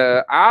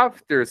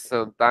 after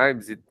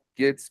sometimes it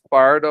gets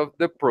part of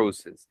the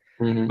process.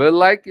 Mhm. But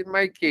like in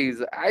my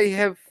case, I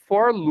have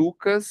 4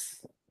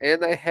 Lucas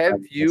and I have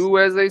Yes. you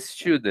as a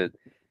student.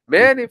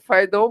 Man, if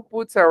I don't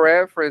put a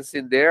reference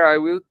in there, I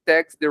will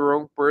text the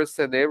wrong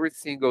person every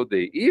single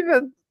day.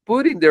 Even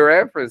putting the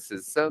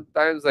references,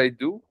 sometimes I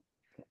do.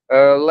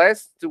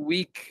 Last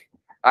week,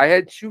 I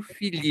had 2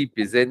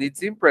 Filipes, and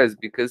it's impressive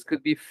because it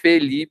could be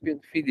Felipe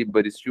and Felipe,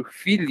 but it's 2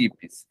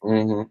 Filipes.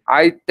 Mhm.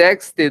 I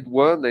texted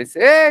one. I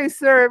said, "Hey,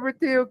 sir,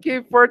 everything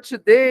okay for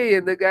today?"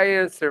 And the guy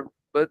answered,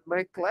 "But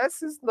my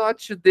class is not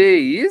today,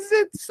 is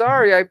it?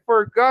 Sorry, I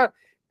forgot."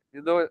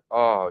 You know what?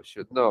 Oh,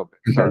 shoot, no,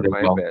 man. Sorry, The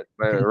my bomb. bad.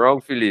 My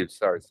wrong, Philippe.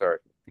 Sorry, sorry.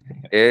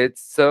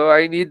 It's so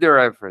I need the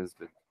reference,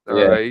 man. All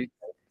Yeah.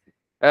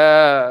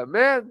 right,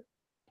 man.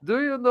 Do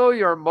you know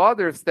your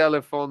mother's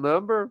telephone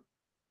number?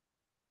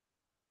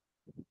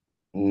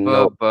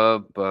 No, Bum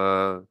bum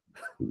bum.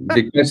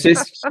 because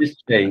she's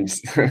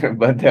changed,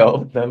 but the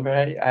old number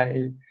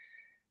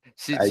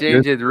She I use.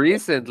 changed it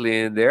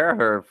recently in there,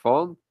 her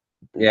phone.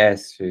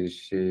 Yes, she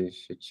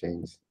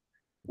changed.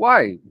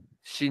 Why?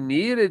 She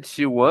needed,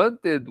 she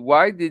wanted.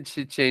 Why did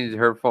she change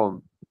her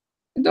phone?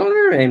 I don't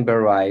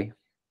remember why.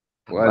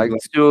 Was Like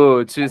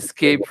to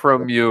escape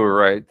from you,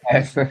 right?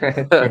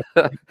 like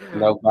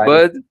nobody.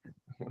 but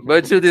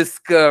but to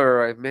discover,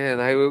 right, man,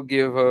 I will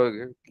get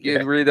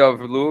Yeah. rid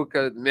of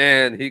Luca.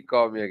 Man, he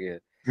called me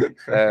again.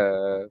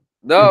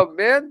 No,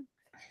 man.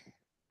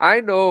 I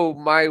know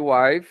my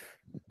wife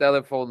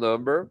telephone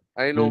number.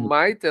 I know Mhm.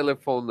 my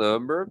telephone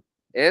number.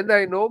 And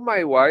I know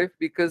my wife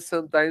because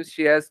sometimes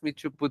she asks me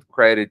to put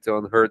credit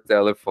on her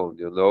telephone,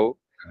 you know?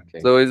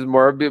 Okay. So it's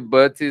more,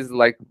 but it's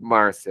like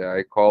Marcia.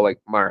 I call like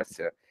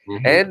Marcia.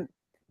 Mhm. And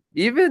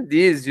even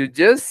this, you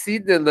just see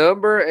the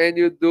number and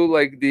you do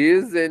like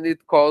this and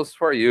it calls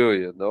for you,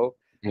 you know?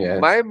 Yes.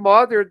 My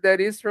mother that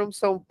is from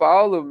São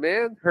Paulo,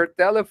 man, her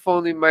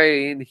telephone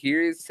in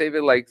here is saved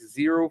like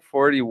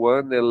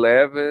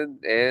 04111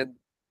 and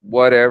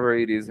whatever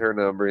it is her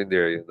number in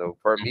there, you know.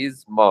 For me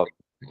it's mom,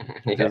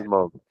 Yeah. just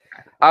mom.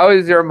 How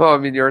is your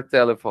mom in your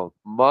telephone?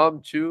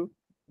 Mom too?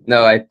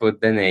 No, I put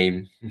the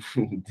name.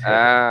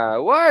 Ah,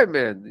 why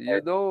man?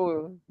 You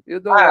don't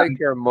Ah, like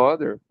your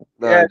mother?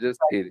 yeah, No, just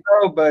kidding.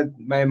 no, but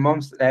my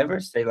mom's ever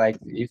say like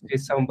if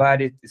it's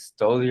somebody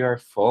stole your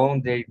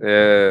phone, they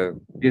Yeah.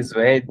 this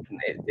way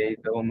they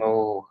don't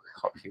know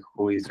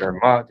who is your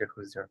mother,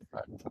 who's your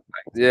father.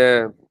 Like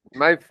Yeah,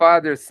 my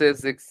father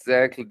says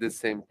exactly the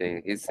same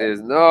thing. He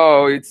says,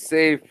 "No, it's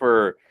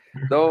safer.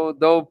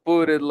 Don't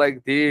put it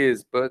like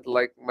this." But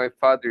like my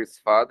father's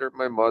father,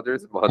 my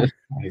mother's mother,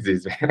 this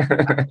is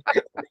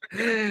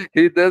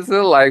he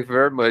doesn't like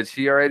very much.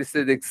 He already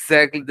said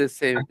exactly the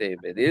same thing.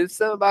 Man, if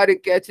somebody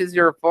catches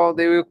your phone,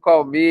 they will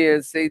call me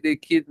and say they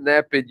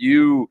kidnapped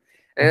you,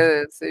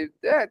 and say,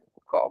 "Dad,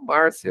 call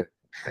Marcia."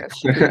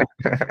 Ask her,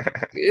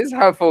 is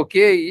half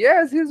okay?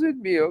 Yes, he's with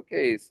me.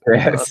 Okay, so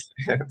yes.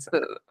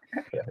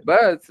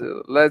 but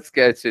let's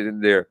catch it in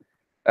there.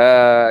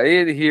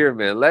 In here,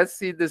 man. Let's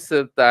see the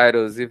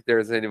subtitles if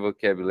there's any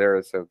vocabulary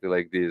or something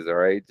like this. All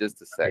right,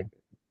 just a Okay. second.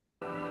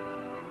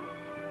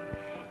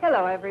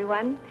 Hello,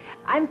 everyone.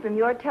 I'm from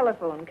your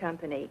telephone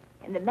company,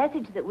 and the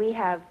message that we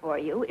have for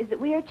you is that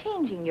we are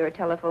changing your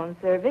telephone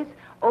service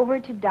over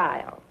to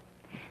dial.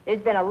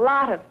 There's been a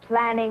lot of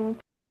planning.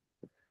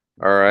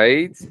 All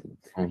right,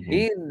 Mhm.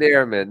 in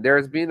there, man.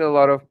 There's been a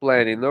lot of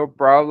planning. No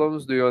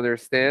problems. Do you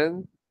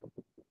understand?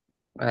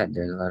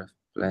 There's a lot of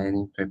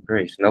planning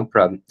preparation, no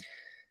problem.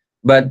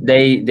 But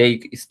they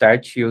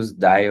start to use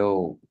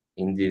dial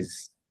in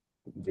this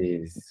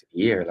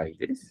year like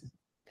this.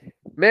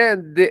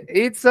 Man,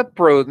 it's a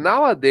pro.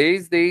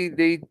 Nowadays,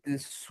 they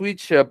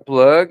switch a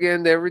plug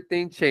and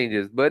everything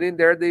changes. But in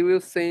there, they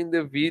will say in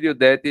the video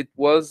that it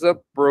was a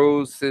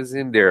process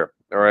in there.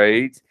 All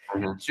right.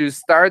 Mhm. To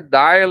start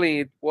dialing,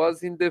 it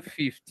was in the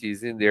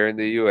 50s in there in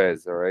the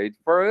US. All right.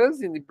 For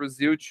us in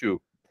Brazil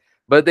too.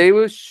 But they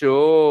will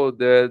show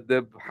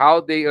the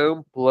how they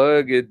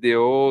unplugged the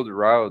old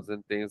routes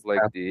and things like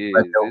But this.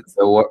 the, It's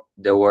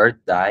the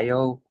word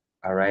dial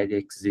already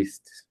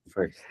exists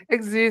first.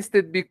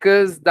 existed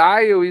because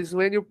dial is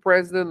when you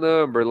press the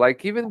number.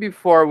 Like even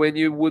before, when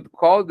you would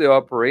call the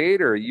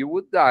operator, you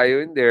would dial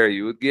in there.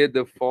 You would get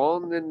the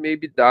phone and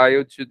maybe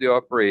dial to the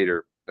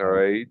operator. All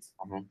right,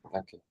 Mhm.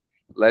 Okay.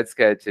 let's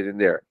catch it in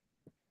there.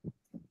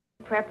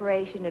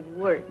 Preparation at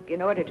work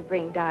in order to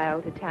bring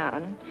dial to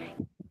town.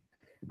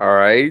 All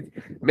right,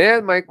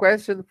 man. My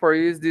question for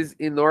you is this: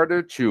 in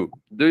order to,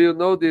 do you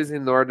know this?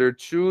 In order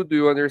to, do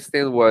you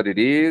understand what it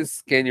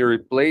is? Can you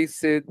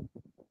replace it?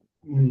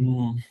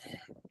 Mm,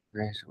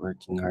 Let's work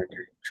in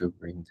order to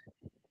bring.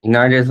 In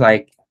order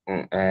like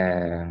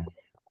in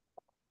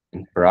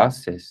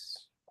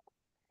process.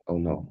 Oh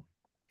no.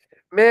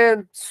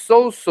 Man,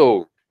 so.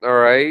 All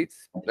right.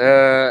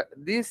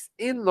 This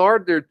in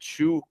order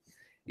to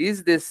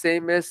is the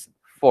same as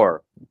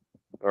for.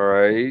 All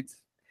right.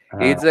 Uh,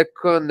 It's a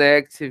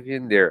connective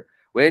in there.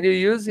 When you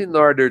use in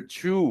order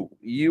to,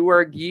 you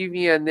are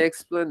giving an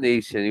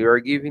explanation. You are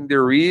giving the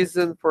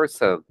reason for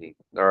something.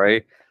 All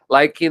right.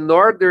 Like in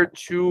order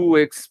to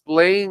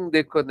explain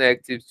the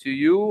connective to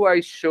you, I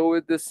show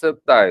it the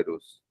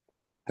subtitles.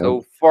 So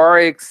okay. for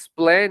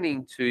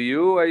explaining to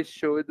you, I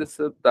show you the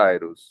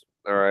subtitles.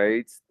 All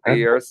right. They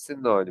Okay. are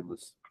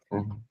synonymous.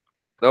 Mhm.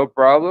 No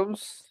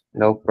problems.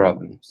 No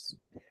problems.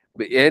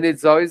 And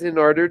it's always in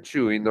order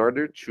to, in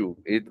order to.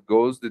 It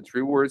goes the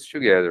three words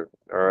together.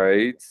 All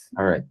right.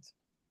 All right.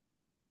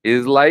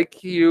 It's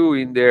like you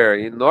in there.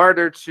 In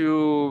order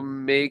to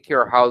make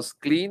your house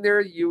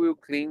cleaner, you will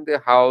clean the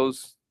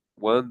house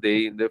one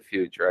day in the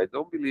future. I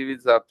don't believe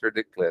it's after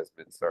the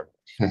classmates, sir.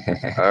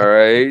 All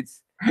right.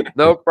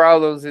 No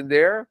problems in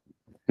there.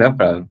 No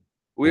problem.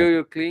 Yeah. Will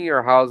you clean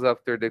your house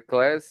after the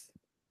class?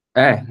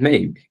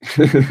 Maybe.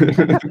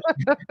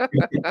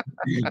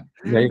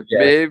 Maybe yes.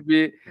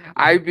 Maybe.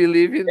 I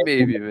believe in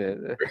maybe,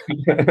 man.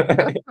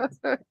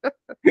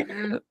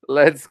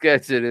 Let's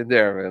catch it in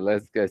there, man.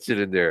 Let's catch it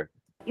in there.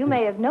 You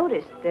may have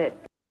noticed that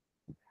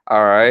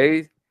All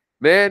right.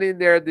 Man, in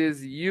there,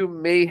 this you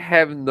may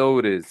have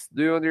noticed.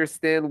 Do you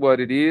understand what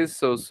it is?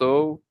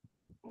 You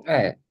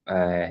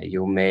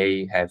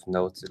may have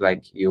noticed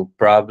like you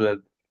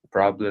problem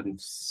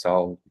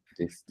solve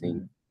this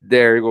thing.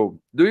 There you go.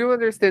 Do you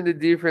understand the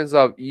difference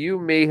of you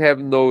may have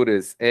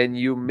noticed and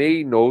you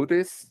may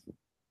notice?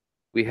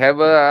 We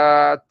have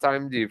a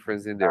time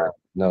difference in there.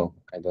 No,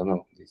 I don't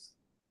know this.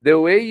 The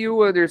way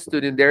you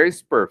understood in there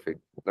is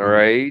perfect, all Mhm.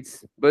 right,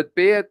 but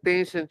pay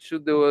attention to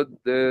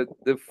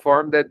the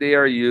form that they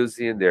are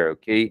using in there,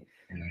 okay?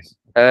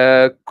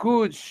 Yes.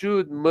 Could,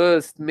 should,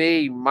 must,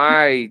 may,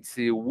 might,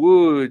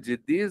 would.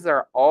 These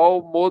are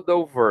all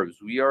modal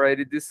verbs. We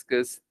already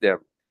discussed them.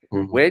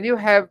 Mm-hmm. When you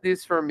have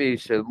this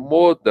formation,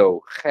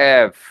 modal,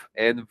 have,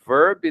 and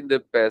verb in the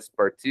past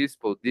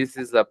participle, this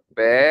is a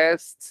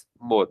past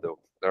modal.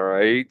 All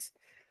right.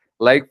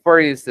 Like, for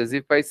instance,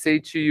 if I say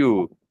to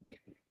you,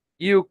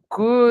 you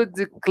could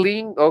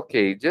clean,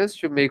 okay, just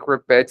to make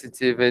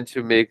repetitive and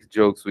to make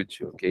jokes with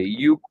you, okay?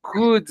 You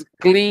could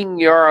clean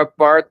your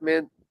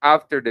apartment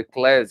after the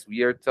class.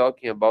 We are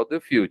talking about the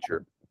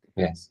future.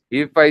 Yes.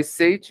 If I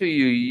say to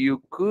you,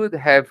 you could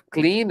have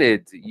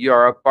cleaned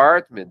your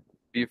apartment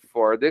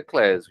before the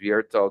class, we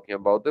are talking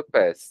about the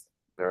past,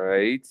 all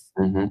right?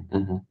 Mm-hmm.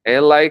 Mm-hmm.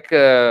 And like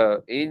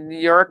in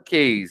your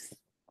case,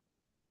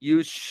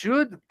 you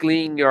should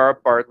clean your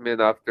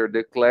apartment after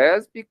the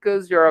class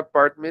because your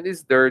apartment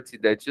is dirty,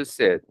 that you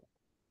said.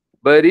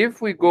 But if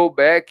we go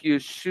back, you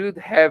should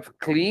have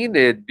cleaned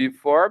it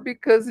before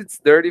because it's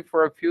dirty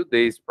for a few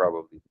days,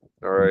 probably.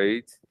 All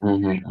right.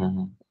 Mm-hmm.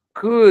 Mm-hmm.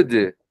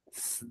 Could,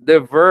 the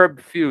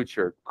verb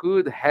future,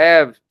 could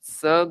have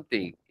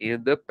something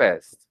in the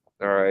past.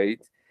 All right.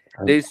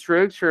 Okay. The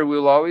structure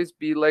will always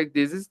be like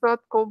this. It's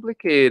not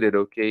complicated,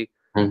 okay?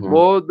 Mm-hmm.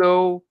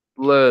 Modal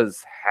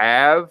plus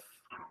have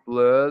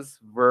plus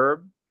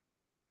verb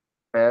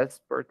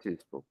past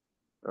participle.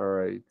 All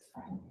right.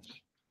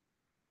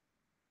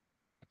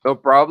 No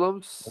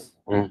problems?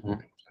 Mm-hmm.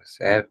 Plus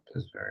have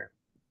plus verb.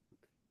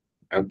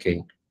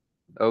 Okay.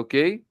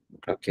 Okay.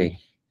 Okay.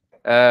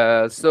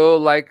 So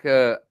like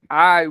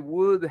I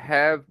would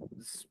have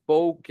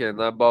spoken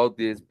about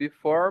this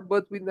before,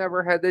 but we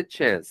never had a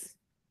chance.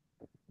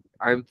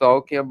 I'm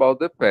talking about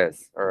the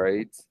past, all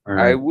right? All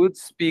I right. would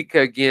speak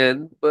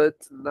again, but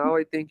now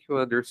I think you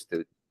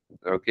understood.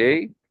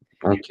 Okay?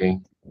 Okay.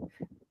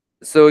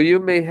 So you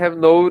may have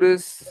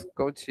noticed,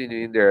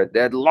 continuing there,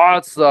 that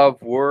lots of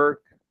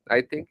work,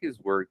 I think is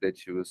work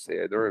that you will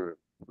say. I don't remember.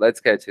 Let's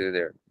catch it in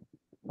there.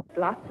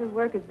 Lots of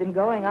work has been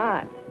going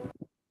on.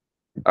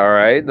 All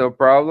right, no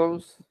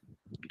problems.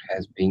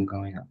 Has been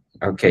going on.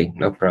 Okay.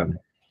 No problem.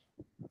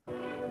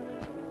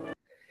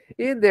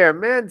 In there,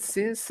 man,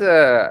 since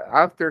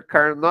after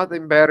Carnival,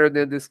 nothing better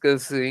than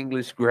discussing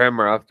English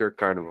grammar after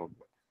Carnival.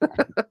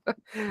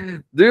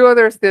 Do you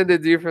understand the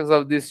difference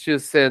of these two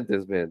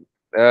sentences, man?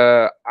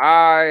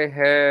 I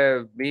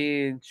have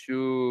been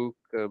to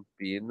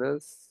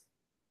Campinas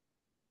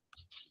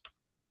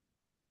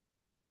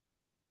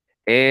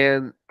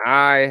and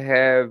I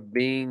have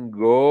been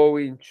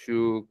going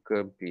to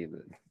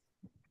Campinas.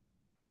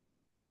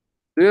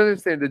 Do you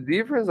understand the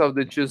difference of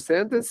the two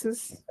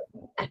sentences?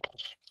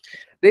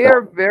 They So,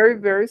 are very,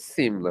 very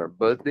similar,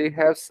 but they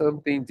have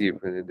something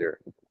different in there.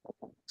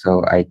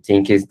 so I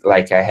think it's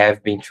like I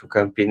have been to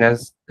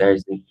Campinas.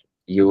 There's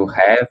you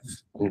have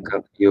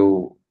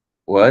you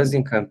was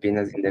in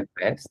Campinas in the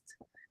past.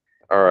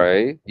 All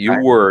right. You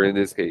I, were in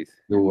this case.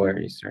 you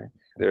were, sir.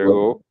 There you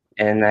Well, go.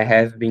 and I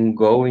have been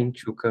going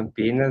to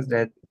Campinas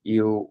that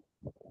you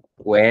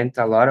went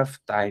a lot of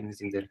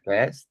times in the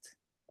past,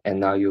 and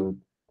now you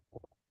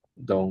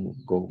don't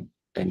go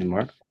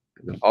anymore.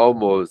 No.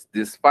 Almost.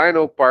 This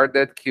final part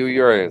that kill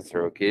your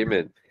answer, okay,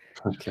 man?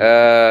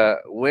 Okay.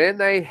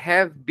 When I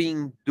have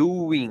been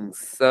doing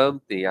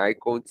something, I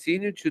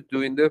continue to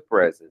do in the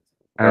present.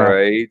 All Ah,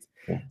 right.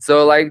 okay.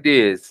 So like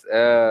this,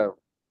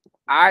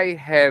 I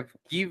have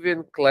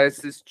given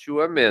classes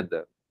to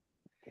Amanda.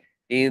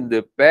 In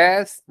the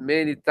past,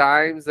 many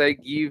times I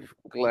gave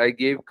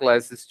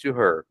classes to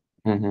her.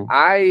 Mm-hmm.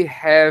 I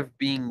have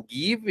been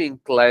giving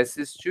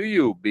classes to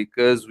you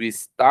because we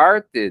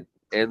started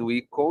and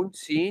we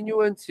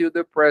continue until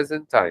the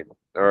present time.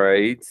 All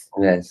right.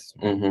 Yes.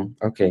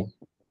 Mm-hmm. Okay.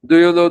 Do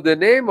you know the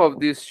name of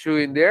this shoe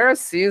in there?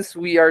 Since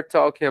we are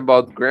talking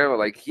about grammar,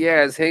 like,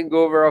 yes,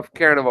 hangover of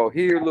carnival.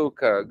 Here,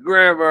 Luca,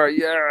 grammar,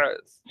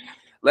 yes.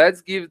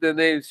 Let's give the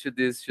names to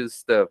this shoe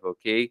stuff,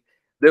 okay?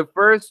 The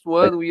first But,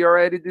 one we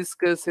already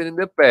discussed it in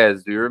the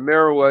past. Do you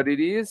remember what it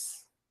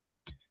is?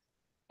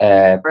 pre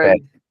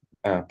Right.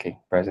 okay.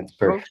 Present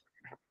perfect.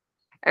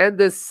 And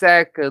the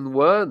second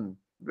one,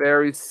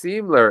 very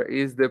similar,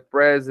 is the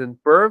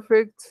present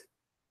perfect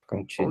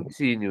Continue.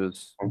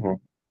 continuous. Mm-hmm.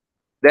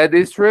 That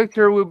the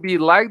structure will be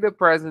like the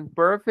present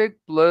perfect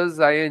plus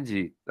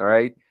ing, all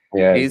right?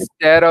 Yes.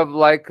 Instead of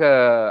like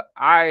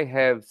I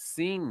have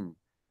seen,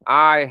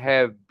 I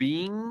have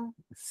been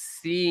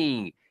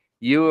seeing.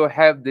 You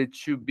have the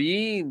to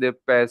be in the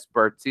past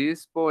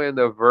participle and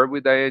the verb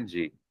with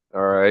ing.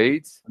 All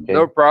right? Okay.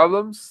 No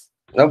problems?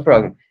 No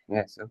problem.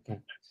 Yes. Okay.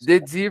 The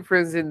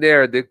difference in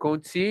there, the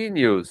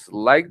continues,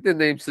 like the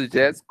name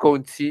suggests,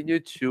 continue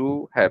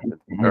to happen.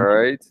 All Mhm.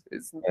 right?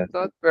 It's Yes.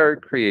 not very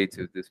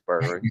creative, this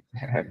part,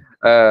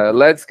 right?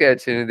 Let's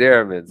catch in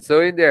there, man. So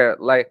in there,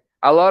 like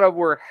a lot of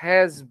work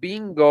has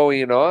been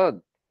going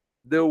on.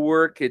 The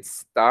work it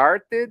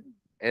started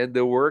and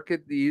the work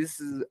it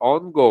is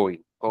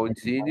ongoing.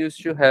 continues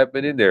to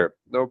happen in there.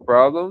 No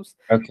problems.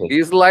 Okay.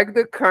 It's like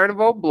the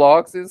carnival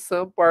blocks in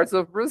some parts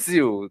of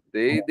Brazil.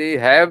 They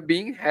have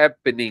been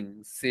happening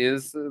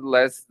since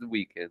last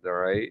weekend. All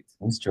right.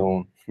 It's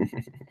June.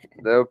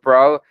 No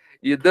problem.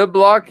 The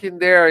block in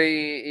there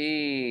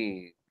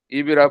in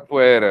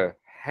Ibirapuera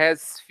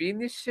has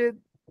finished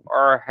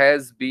or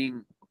has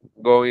been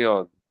going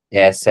on.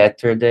 Yeah,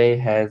 Saturday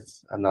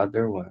has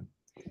another one,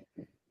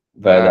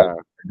 but I Uh,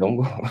 don't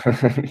go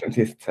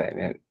this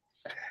time.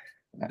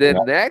 the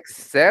next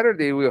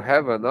Saturday we'll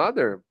have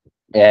another.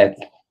 Yeah,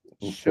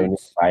 in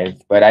Shoots.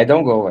 25, but I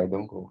don't go. I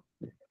don't go.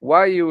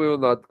 Why you will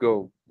not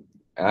go?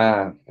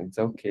 It's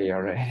okay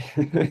already.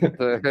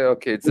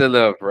 Okay, it's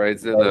enough, right?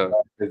 It's enough.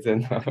 It's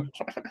enough.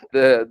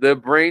 The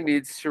brain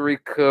needs to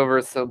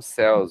recover some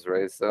cells,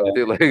 right?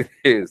 Something like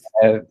this.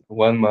 I have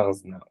 1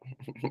 month now.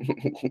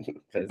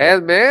 That's it.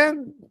 And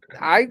man,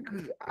 I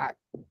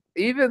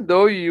even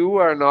though you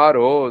are not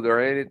old or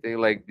anything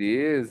like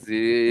this,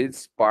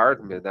 it's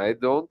part, man. I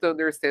don't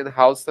understand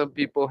how some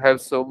people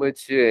have so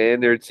much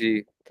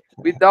energy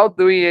without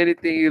doing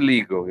anything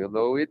illegal. You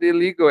know, with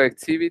illegal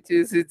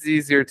activities, it's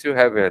easier to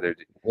have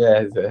energy.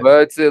 Yes, yes.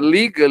 But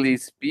legally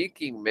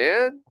speaking,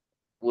 man,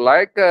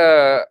 like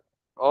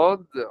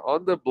on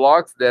the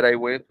blocks that I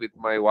went with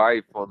my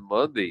wife on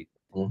Monday,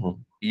 Mhm.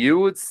 you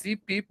would see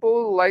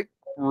people like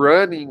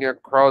running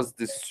across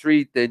the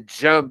street and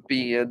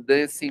jumping and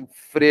dancing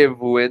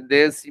frevo and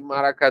dancing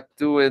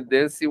maracatu and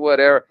dancing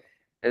whatever.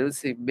 And you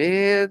say,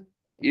 man,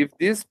 if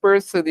this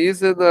person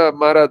isn't a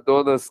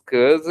Maradona's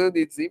cousin,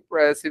 it's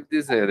impressive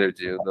this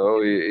energy, you know,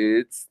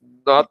 it's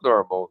not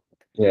normal.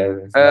 Yeah,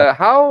 it's not.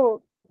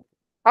 How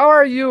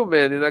are you,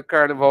 man, in a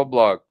carnival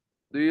block?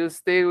 Do you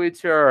stay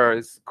with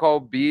your skull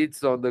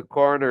beads on the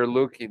corner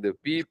looking the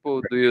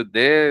people? Do you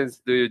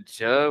dance? Do you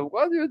jump?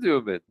 What do you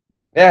do, man?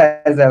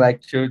 Yes, I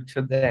like to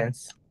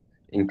dance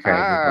in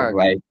carnival. Ah,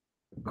 Like,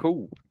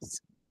 cool.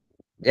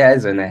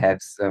 yes, when I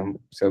have some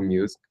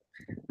music,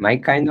 my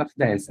kind of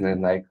dance,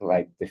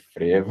 like the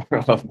frevo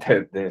of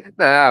the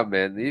Nah,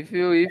 man. If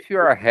you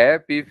are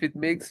happy, if it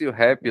makes you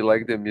happy,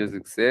 like the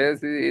music says,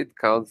 it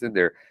counts in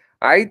there.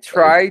 I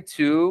try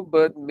to,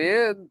 but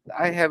man,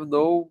 I have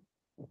no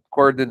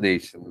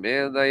coordination.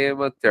 Man, I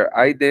am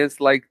I dance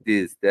like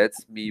this.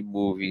 That's me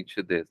moving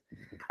to this.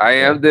 I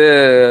yeah. am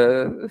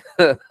the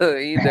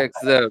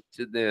index up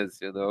to this,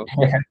 you know.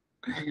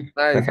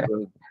 Nice,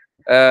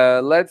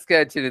 bro. Let's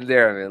catch it in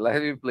there, man.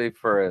 Let me play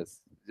for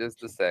us.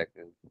 Just a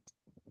second.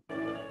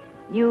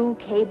 New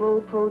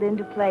cable pulled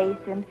into place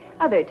and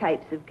other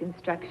types of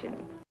construction.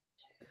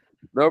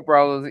 No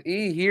problems.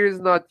 Here's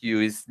not you.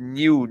 It's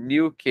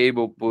new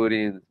cable put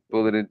it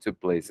into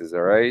places.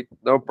 All right.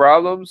 No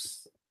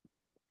problems.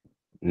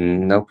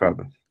 No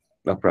problem.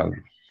 No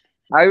problem.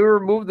 I will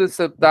remove the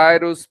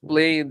subtitles,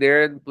 play in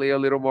there, and play a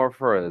little more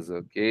for us.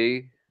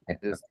 Okay. Yeah.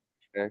 Just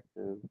a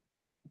second.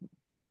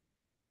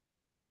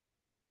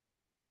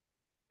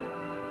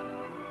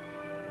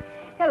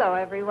 Hello,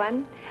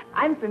 everyone.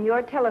 I'm from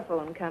your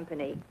telephone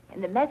company,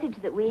 and the message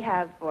that we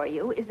have for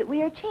you is that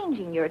we are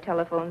changing your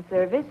telephone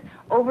service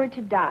over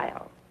to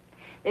dial.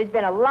 There's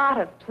been a lot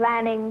of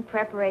planning,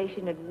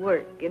 preparation, and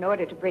work in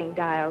order to bring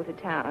dial to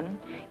town.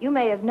 You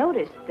may have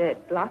noticed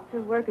that lots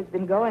of work has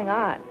been going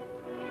on.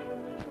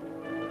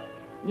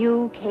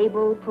 New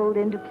cable pulled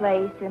into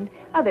place and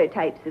other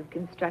types of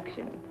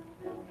construction.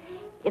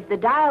 If the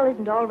dial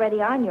isn't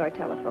already on your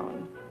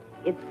telephone,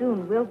 it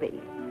soon will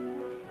be.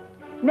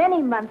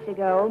 Many months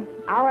ago,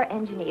 our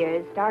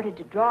engineers started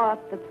to draw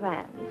up the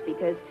plans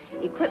because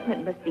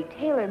equipment must be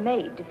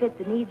tailor-made to fit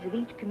the needs of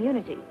each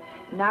community,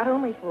 not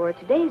only for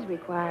today's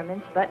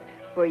requirements, but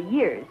for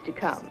years to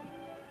come.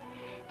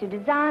 To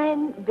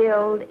design,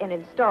 build, and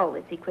install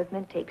this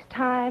equipment takes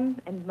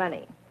time and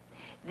money.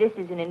 This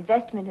is an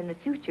investment in the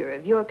future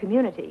of your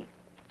community.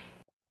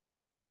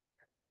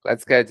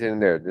 Let's catch it in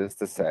there. Just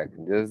a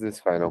second. Just this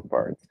final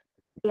part.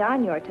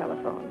 On your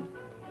telephone,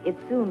 it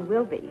soon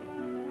will be.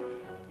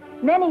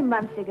 Many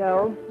months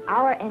ago,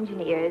 our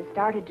engineers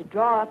started to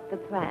draw up the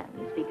plans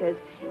because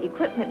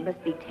equipment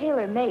must be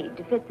tailor-made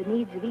to fit the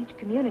needs of each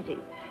community,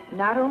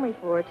 not only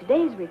for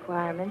today's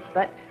requirements,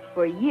 but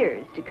for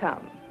years to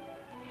come.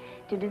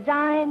 To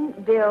design,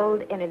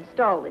 build, and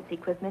install this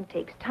equipment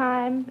takes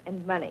time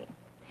and money.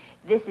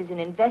 This is an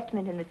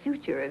investment in the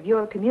future of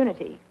your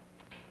community.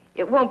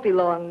 It won't be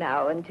long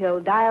now until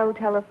dial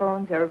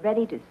telephones are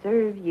ready to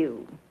serve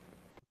you.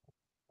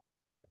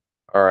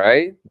 All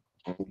right.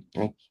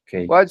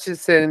 Okay. What you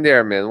said in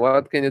there, man?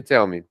 What can you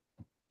tell me?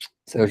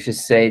 So she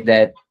say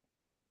that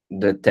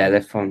the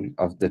telephone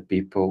of the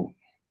people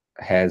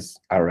has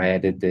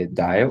already the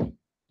dial.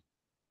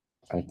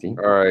 I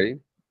think All right.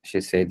 she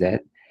said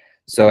that.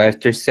 So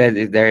after said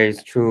it, there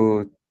is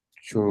to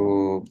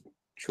to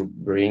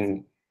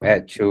bring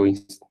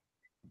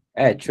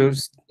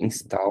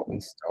install.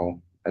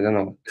 I don't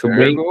know to There you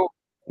bring go.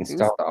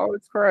 install Install.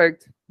 It's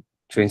correct.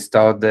 to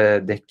install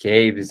the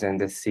cables and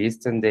the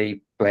system.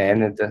 They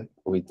planned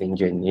with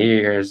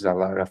engineers a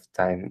lot of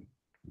time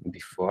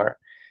before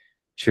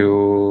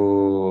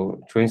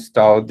to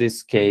install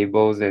these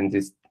cables and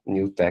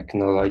new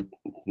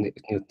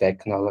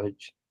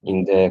technology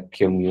in the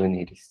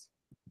communities.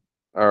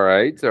 All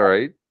right.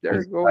 There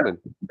It's you go, like man.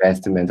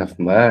 investment of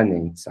money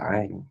and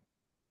time.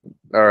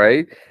 All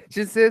right.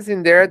 She says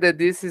in there that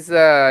this is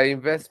a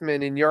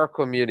investment in your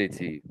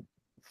community.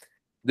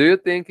 Do you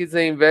think it's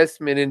an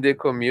investment in the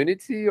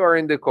community or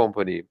in the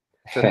company?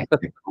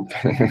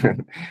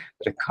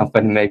 The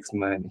company makes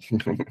money.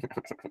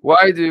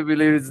 Why do you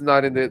believe it's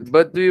not in the?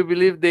 But do you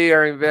believe they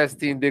are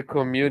investing in the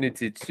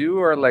community too,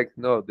 or like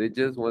no, they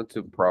just want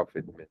to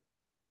profit, man?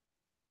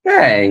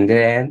 Yeah, in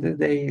the end,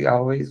 they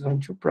always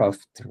want to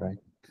profit, right?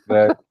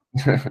 But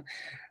You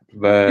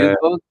but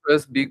don't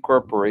trust big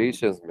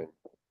corporations, man.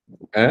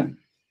 uh,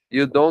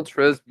 You don't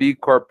trust big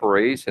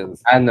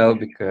corporations. I know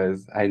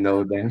because I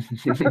know them.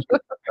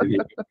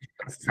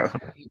 So,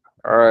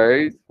 All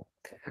right.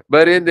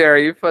 But in there,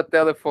 if a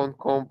telephone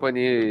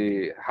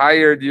company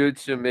hired you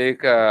to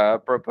make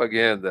a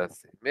propaganda,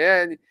 say,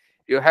 man,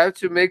 you have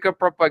to make a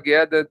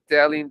propaganda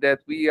telling that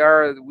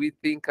we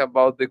think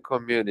about the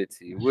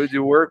community. Would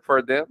you work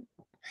for them?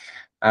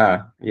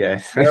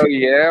 yes, Hell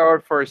yeah, or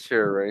for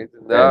sure, right?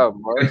 yes. No,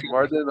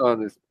 more than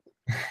honest.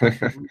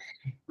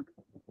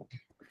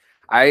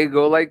 I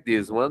go like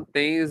this. One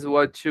thing is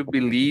what you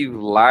believe,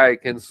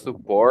 like, and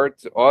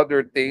support.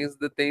 Other things,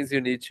 the things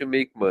you need to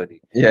make money.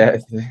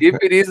 Yes. If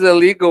it is a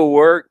legal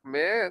work,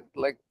 man,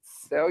 like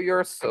sell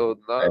your soul,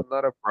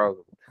 not a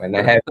problem. When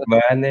I have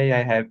money,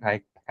 I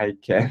can I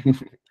can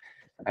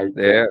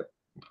Yeah.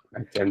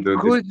 I can do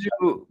this. Could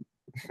you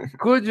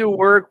could you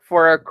work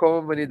for a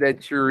company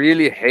that you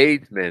really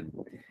hate, man?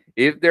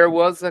 If there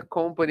was a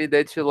company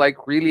that you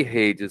like really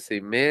hate, you say,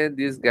 man,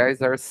 these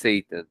guys are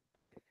Satan.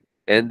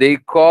 And they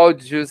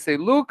called you, say,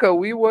 Luca,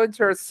 we want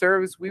your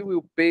service. We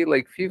will pay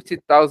like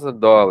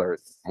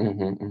 $50,000.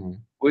 Mhm, mhm.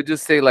 Would you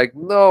say like,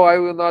 no, I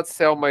will not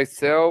sell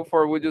myself,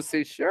 or would you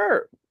say,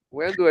 sure?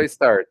 When do I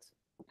start?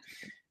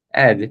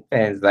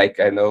 Depends. Like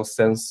I know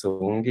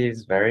Samsung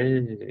is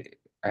very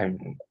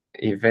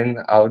even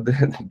all the,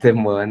 the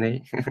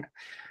money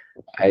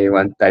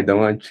I don't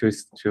want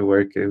to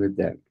work with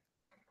them.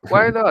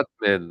 Why not,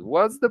 man?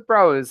 What's the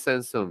problem with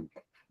Samsung?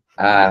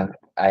 Uh,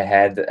 I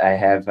have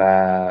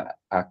a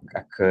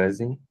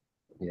cousin,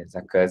 yes,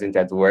 a cousin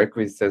that worked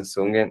with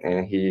Samsung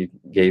and he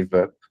gave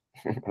up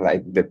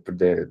like the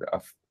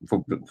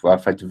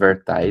of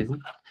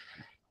advertising.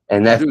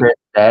 And Shoot, after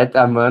that,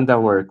 Amanda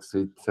works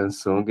with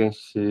Samsung and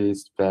she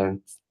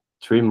spent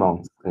 3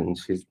 months and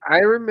she's I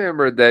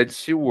remember that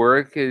she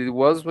worked. It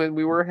was when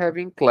we were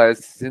having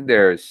classes in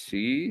there.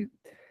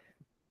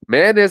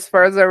 Man, as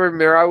far as I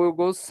remember, I will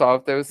go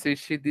soft. I will say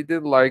she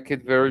didn't like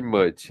it very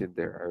much in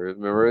there. I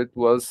remember it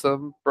was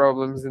some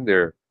problems in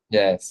there.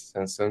 yes,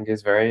 Samsung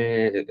is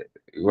very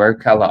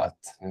work a lot,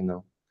 you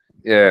know.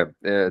 Yeah,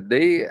 man,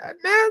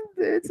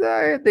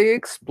 they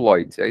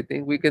exploit. I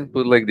think we can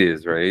put like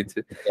this, right?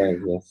 Yeah,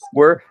 yes.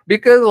 Work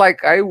because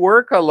like I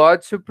work a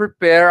lot to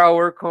prepare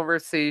our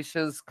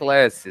conversations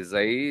classes.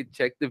 I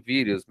check the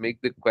videos, make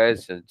the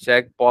questions,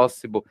 check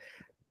possible.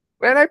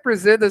 When I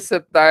present the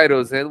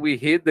subtitles and we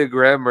hit the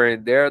grammar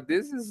in there,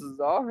 this is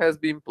all has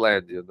been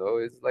planned.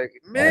 It's like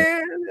Yes,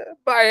 man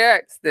by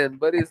accident,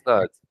 but it's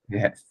not.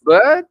 yes.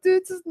 But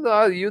it's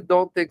not. You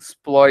don't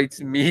exploit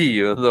me.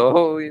 In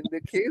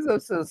the case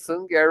of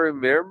Samsung, I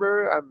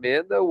remember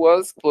Amanda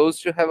was close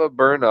to have a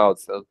burnout,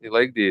 something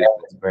like this.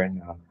 It's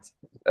burnout.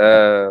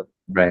 Uh,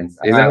 Brands.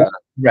 It's a lot of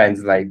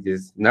brands like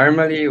this.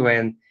 Normally,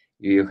 when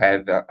you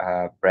have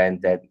a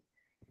brand that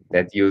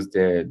use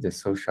the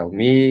social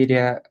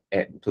media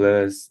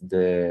plus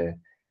the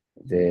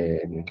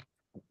the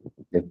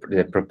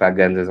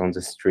propagandas on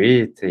the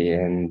street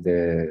and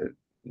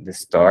the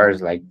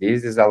stores like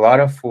this is a lot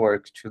of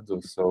work to do.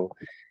 So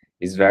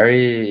it's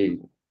very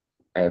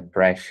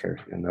pressure,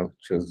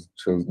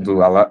 to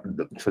do a lot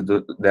to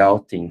do the all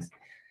things.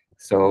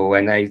 So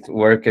when I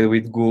worked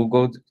with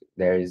Google,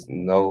 there is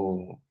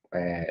no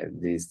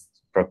this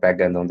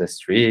propaganda on the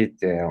street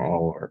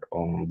or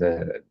on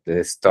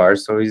the store,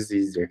 so it's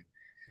easier.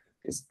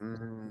 It's,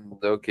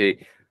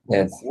 okay.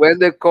 yes, When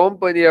the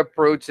company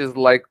approaches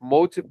like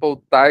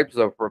multiple types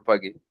of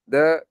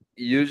propaganda,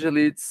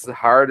 usually it's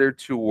harder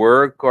to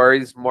work or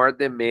is more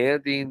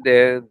demanding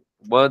than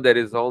one that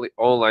is only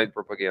online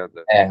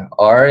propaganda.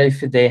 or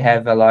if they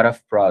have a lot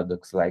of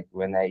products, like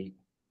when I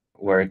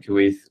work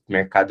with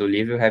Mercado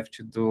Livre, you have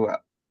to do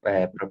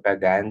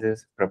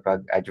propagandas,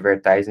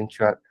 advertising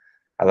to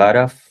a lot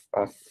of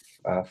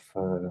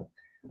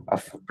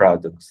of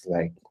products.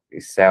 Like we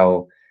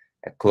sell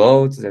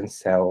clothes and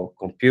sell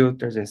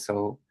computers, and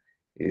so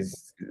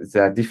is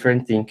a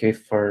different thing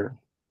for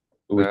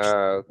which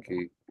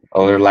Okay.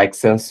 or like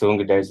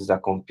Samsung. There is a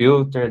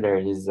computer, there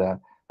is a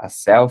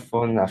cell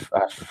phone, a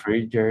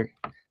fridge,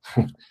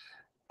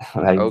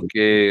 like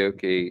this.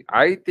 Okay.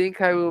 I think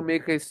I will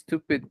make a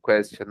stupid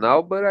question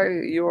now, but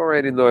you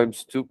already know I'm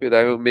stupid.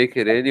 I will make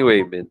it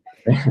anyway, man.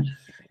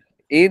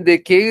 In the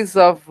case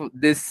of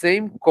the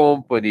same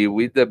company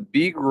with a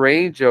big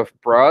range of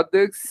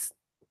products,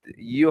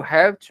 you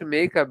have to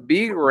make a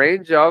big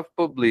range of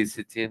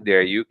publicity in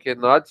there. You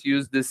cannot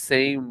use the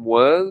same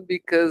one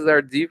because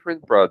they're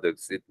different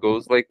products. It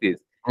goes like this.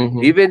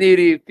 Mm-hmm. Even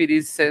if it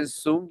is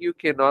Samsung, you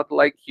cannot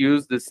like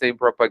use the same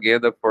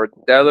propaganda for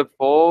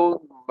telephone,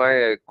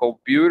 my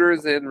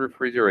computers and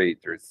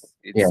refrigerators.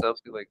 It's Yes.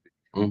 something like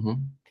that. Mm-hmm.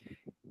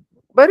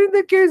 But in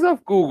the case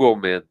of Google,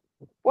 man,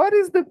 what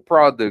is the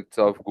product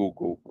of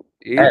Google?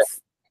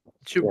 It's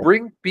to Yeah.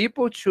 bring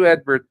people to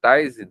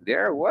advertise in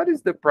there. What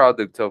is the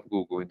product of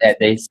Google in Yeah, this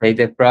they case? say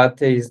the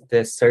product is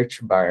the search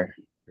bar,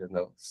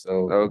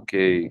 So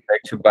Okay.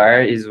 search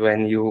bar is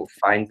when you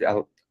find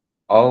out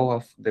all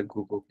of the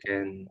Google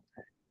can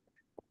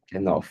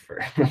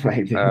offer.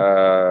 Like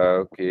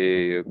that.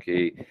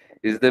 Okay.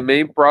 Is the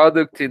main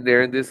product in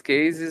there in this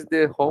case is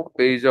the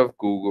homepage of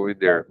Google in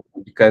there.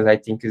 Because I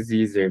think it's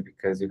easier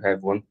because you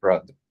have one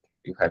product.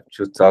 You have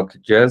to talk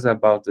just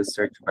about the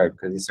search bar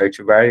because in search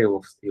bar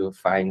you'll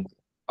find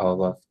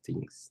all of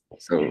things.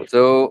 So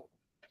So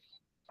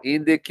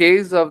in the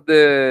case of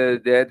the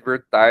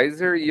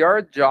advertiser,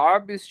 your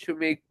job is to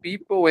make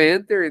people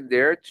enter in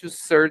there to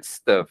search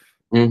stuff.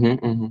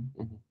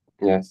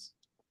 yes.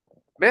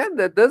 Man,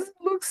 that doesn't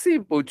look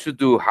simple to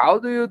do. How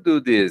do you do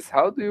this?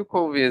 How do you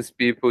convince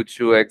people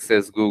to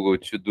access Google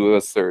to do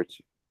a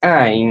search?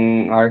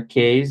 In our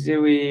case,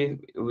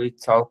 we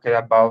talked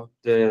about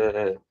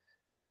the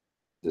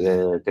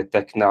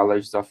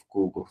technologies of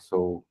Google.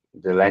 So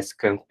the last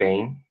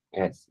campaign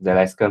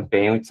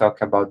we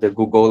talk about the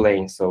Google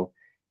Lens. So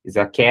it's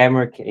a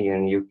camera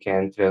and you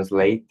can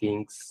translate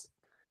things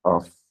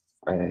of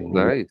in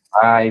real Nice.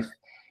 life.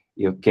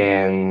 You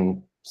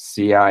can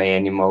see an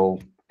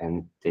animal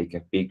and take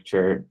a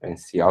picture and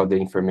see all the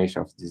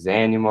information of this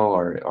animal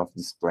or of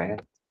this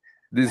plant.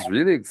 This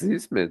really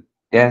exists, man.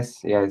 Yes,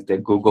 the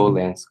Google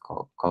Lens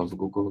calls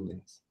Google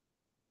Lens.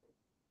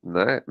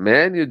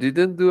 Man, you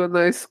didn't do a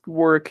nice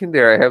work in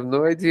there. I have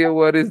no idea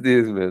what is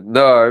this, man.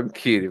 No, I'm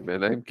kidding,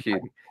 man. I'm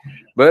kidding.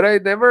 But I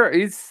never.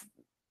 It's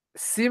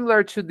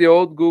similar to the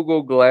old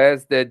Google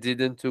Glass that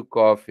didn't took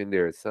off in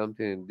there.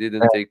 Something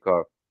didn't take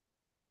off.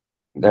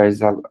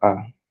 There's a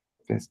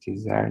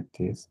pesquisar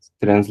text,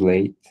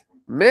 translate.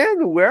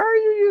 Man, where are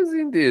you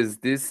using this?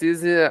 This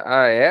is a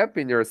app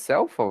in your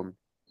cell phone.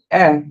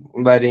 Yeah,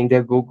 but in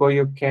the Google I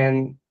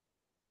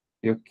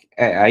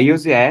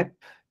use the app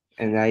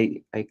and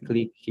I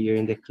click here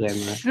in the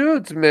camera.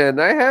 Shoot, man,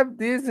 I have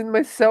this in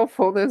my cell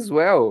phone as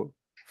well.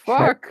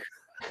 Fuck.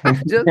 I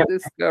just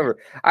discovered.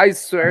 I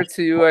swear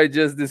to you, I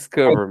just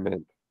discovered,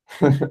 man.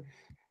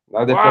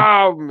 Now the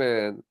Wow,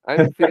 man.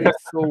 I'm feeling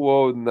so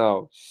old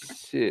now.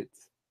 Shit.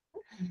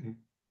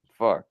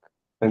 Fuck.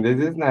 and this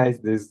is nice.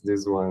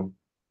 This one.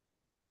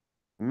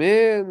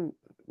 Man,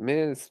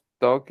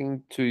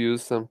 talking to you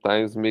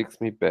sometimes makes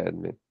me bad,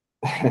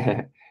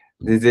 man.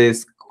 This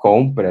is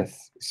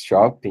compras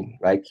shopping.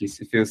 Like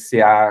if you see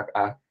a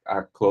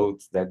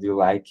clothes that you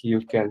like,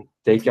 you can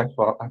take a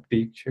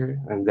picture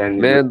and then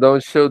you. Man,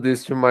 don't show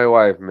this to my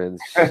wife, man.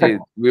 Shit,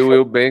 we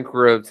will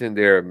bankrupt in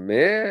there,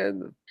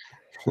 man.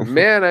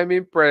 Man, I'm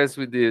impressed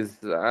with this.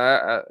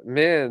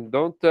 Man,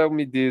 don't tell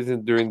me this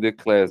during the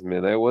class,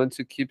 man. I want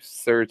to keep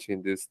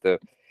searching this stuff.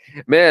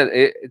 Man,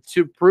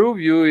 to prove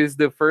you is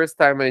the first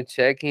time I'm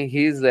checking.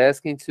 He's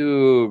asking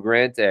to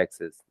grant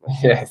access.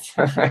 Yes,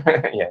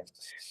 yes.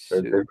 For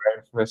Shit, the very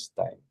first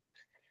time.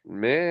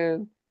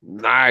 man,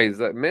 nice.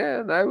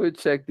 Man, I will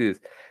check this.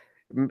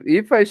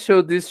 If I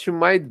show this to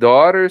my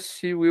daughter,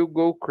 she will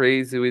go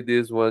crazy with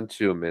this one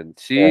too, man.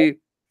 Yeah.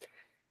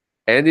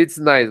 And it's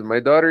nice. My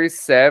daughter is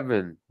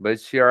 7, but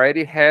she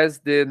already has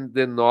the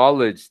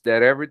knowledge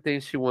that everything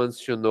she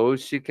wants to know,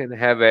 she can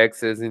have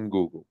access in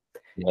Google.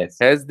 Yes.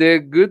 Has the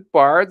good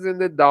parts and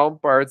the down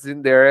parts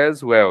in there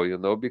as well,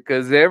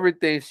 because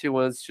everything she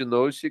wants to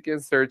know, she can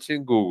search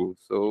in Google.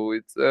 So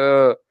it's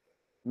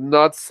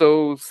not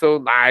so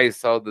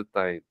nice all the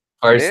time.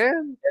 First,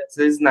 Man, this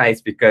is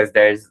nice because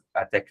there's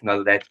a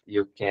technology that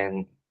you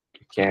can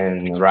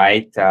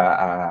write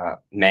a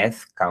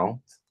math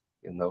count,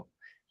 you know,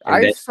 and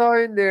I then saw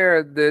in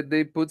there that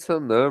they put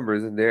some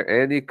numbers in there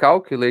and it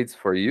calculates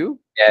for you.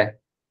 yeah,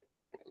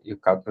 you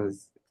calculate,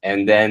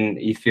 and then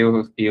if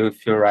you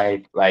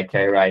write like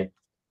I write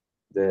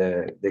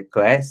the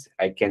class,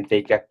 I can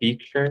take a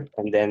picture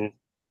and then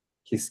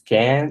he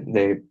scan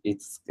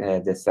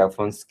the cell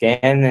phone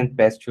scan and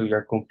pass to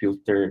your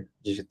computer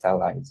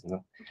digitalize.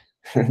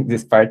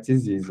 This part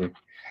is easy.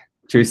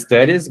 To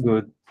study is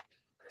good.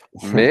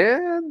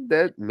 Man,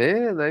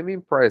 I'm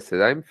impressed.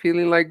 I'm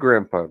feeling like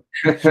grandpa.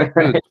 Shoot,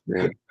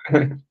 man.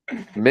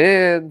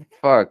 Man,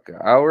 fuck.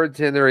 Our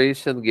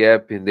generation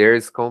gap in there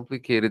is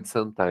complicated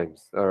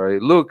sometimes. All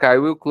right. Look, I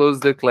will close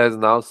the class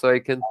now so I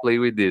can play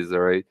with this. All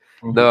right.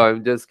 No,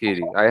 I'm just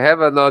kidding. I have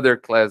another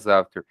class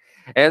after.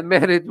 And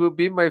man, it will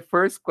be my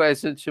first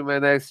question to my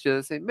next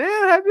student. Say,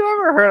 man, have you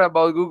ever heard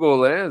about Google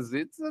Lens?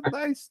 It's a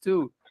nice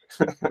tool.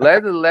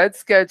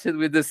 Let's catch it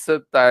with the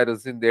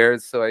subtitles in there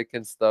so I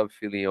can stop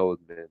feeling old,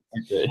 man.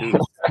 Okay.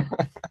 Shoot.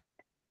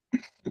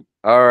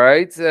 All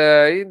right.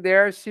 In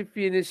there, she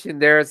finished in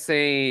there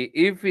saying,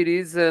 if it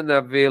isn't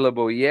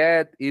available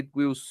yet, it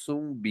will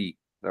soon be.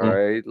 All Mm.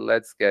 right.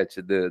 Let's catch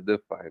the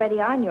five.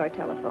 Already on your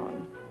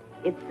telephone.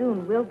 It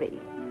soon will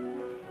be.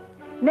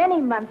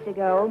 Many months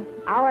ago,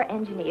 our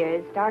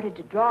engineers started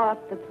to draw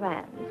up the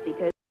plans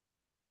because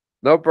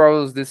No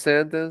problems, this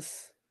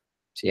sentence.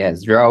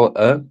 Yes, draw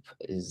up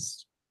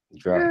is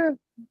draw. Yeah,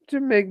 to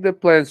make the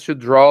plans, to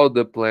draw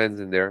the plans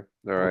in there.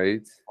 All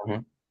right.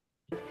 Mhm.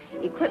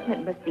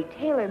 equipment must be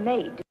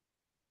tailor-made.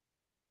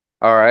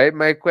 All right.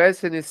 My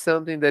question is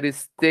something that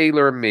is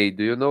tailor made.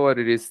 Do you know what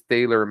it is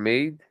tailor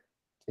made?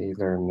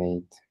 Tailor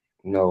made.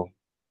 No,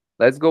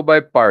 Let's go by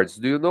parts.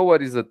 Do you know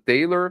what is a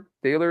tailor?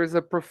 Tailor is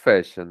a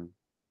profession.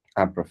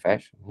 a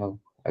professional. No,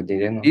 I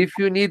didn't know. If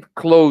you need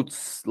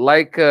clothes,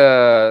 like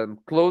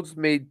clothes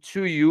made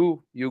to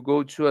you, you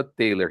go to a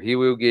tailor. He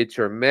will get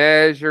your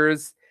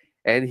measures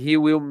and he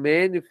will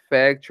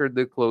manufacture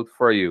the clothes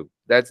for you.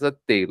 That's a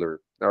tailor.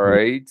 All Mm.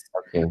 right.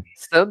 Okay.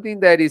 Something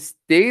that is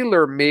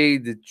tailor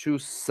made to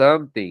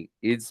something,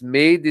 it's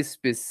made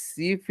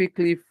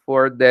specifically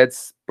for that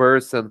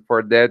person,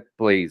 for that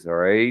place. All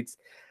right.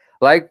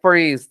 Like for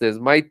instance,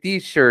 my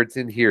t-shirts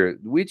in here,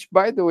 which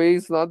by the way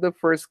is not the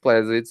first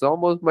class, it's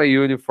almost my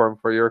uniform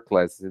for your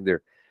classes in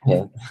there.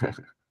 Yeah.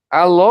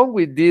 Along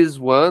with this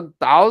one,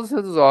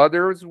 thousands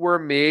others were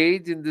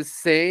made in the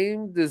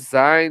same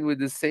design with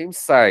the same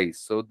size.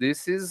 So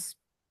this is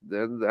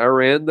a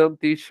random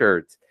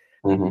t-shirt.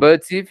 Hmm.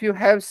 But if you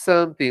have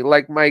something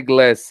like my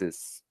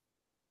glasses,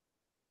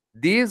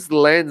 these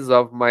lens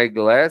of my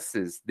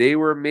glasses, they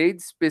were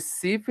made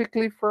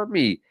specifically for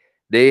me.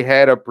 They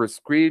had a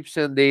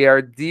prescription, they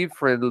are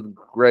different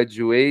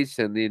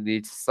graduation in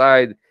each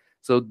side,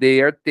 so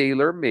they are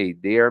tailor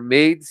made. They are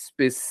made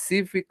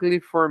specifically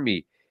for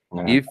me.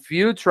 Yeah. If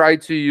you try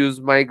to use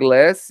my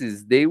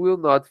glasses, they will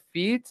not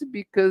fit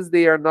because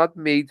they are not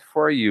made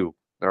for you.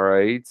 All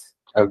right.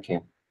 Okay.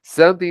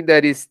 Something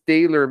that is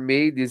tailor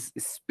made is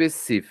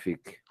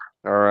specific.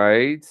 All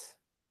right.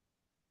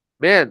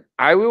 Man,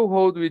 I will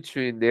hold with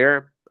you in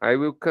there. I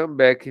will come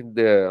back in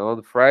the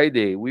on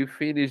Friday. We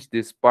finish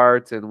this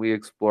part and we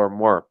explore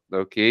more.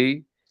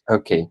 Okay.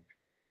 Okay.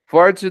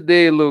 For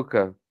today,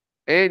 Luca,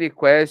 any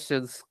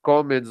questions,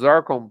 comments,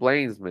 or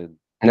complaints, man?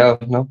 No,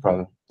 no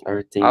problem.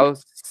 Everything. I'll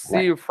see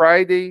Right. you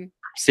Friday.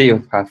 See you,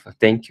 Rafa.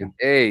 Thank you.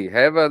 Hey,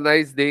 have a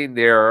nice day in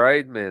there, all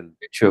right, man?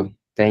 You too.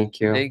 Thank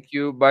you. Thank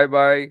you. Bye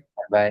bye.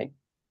 Bye bye.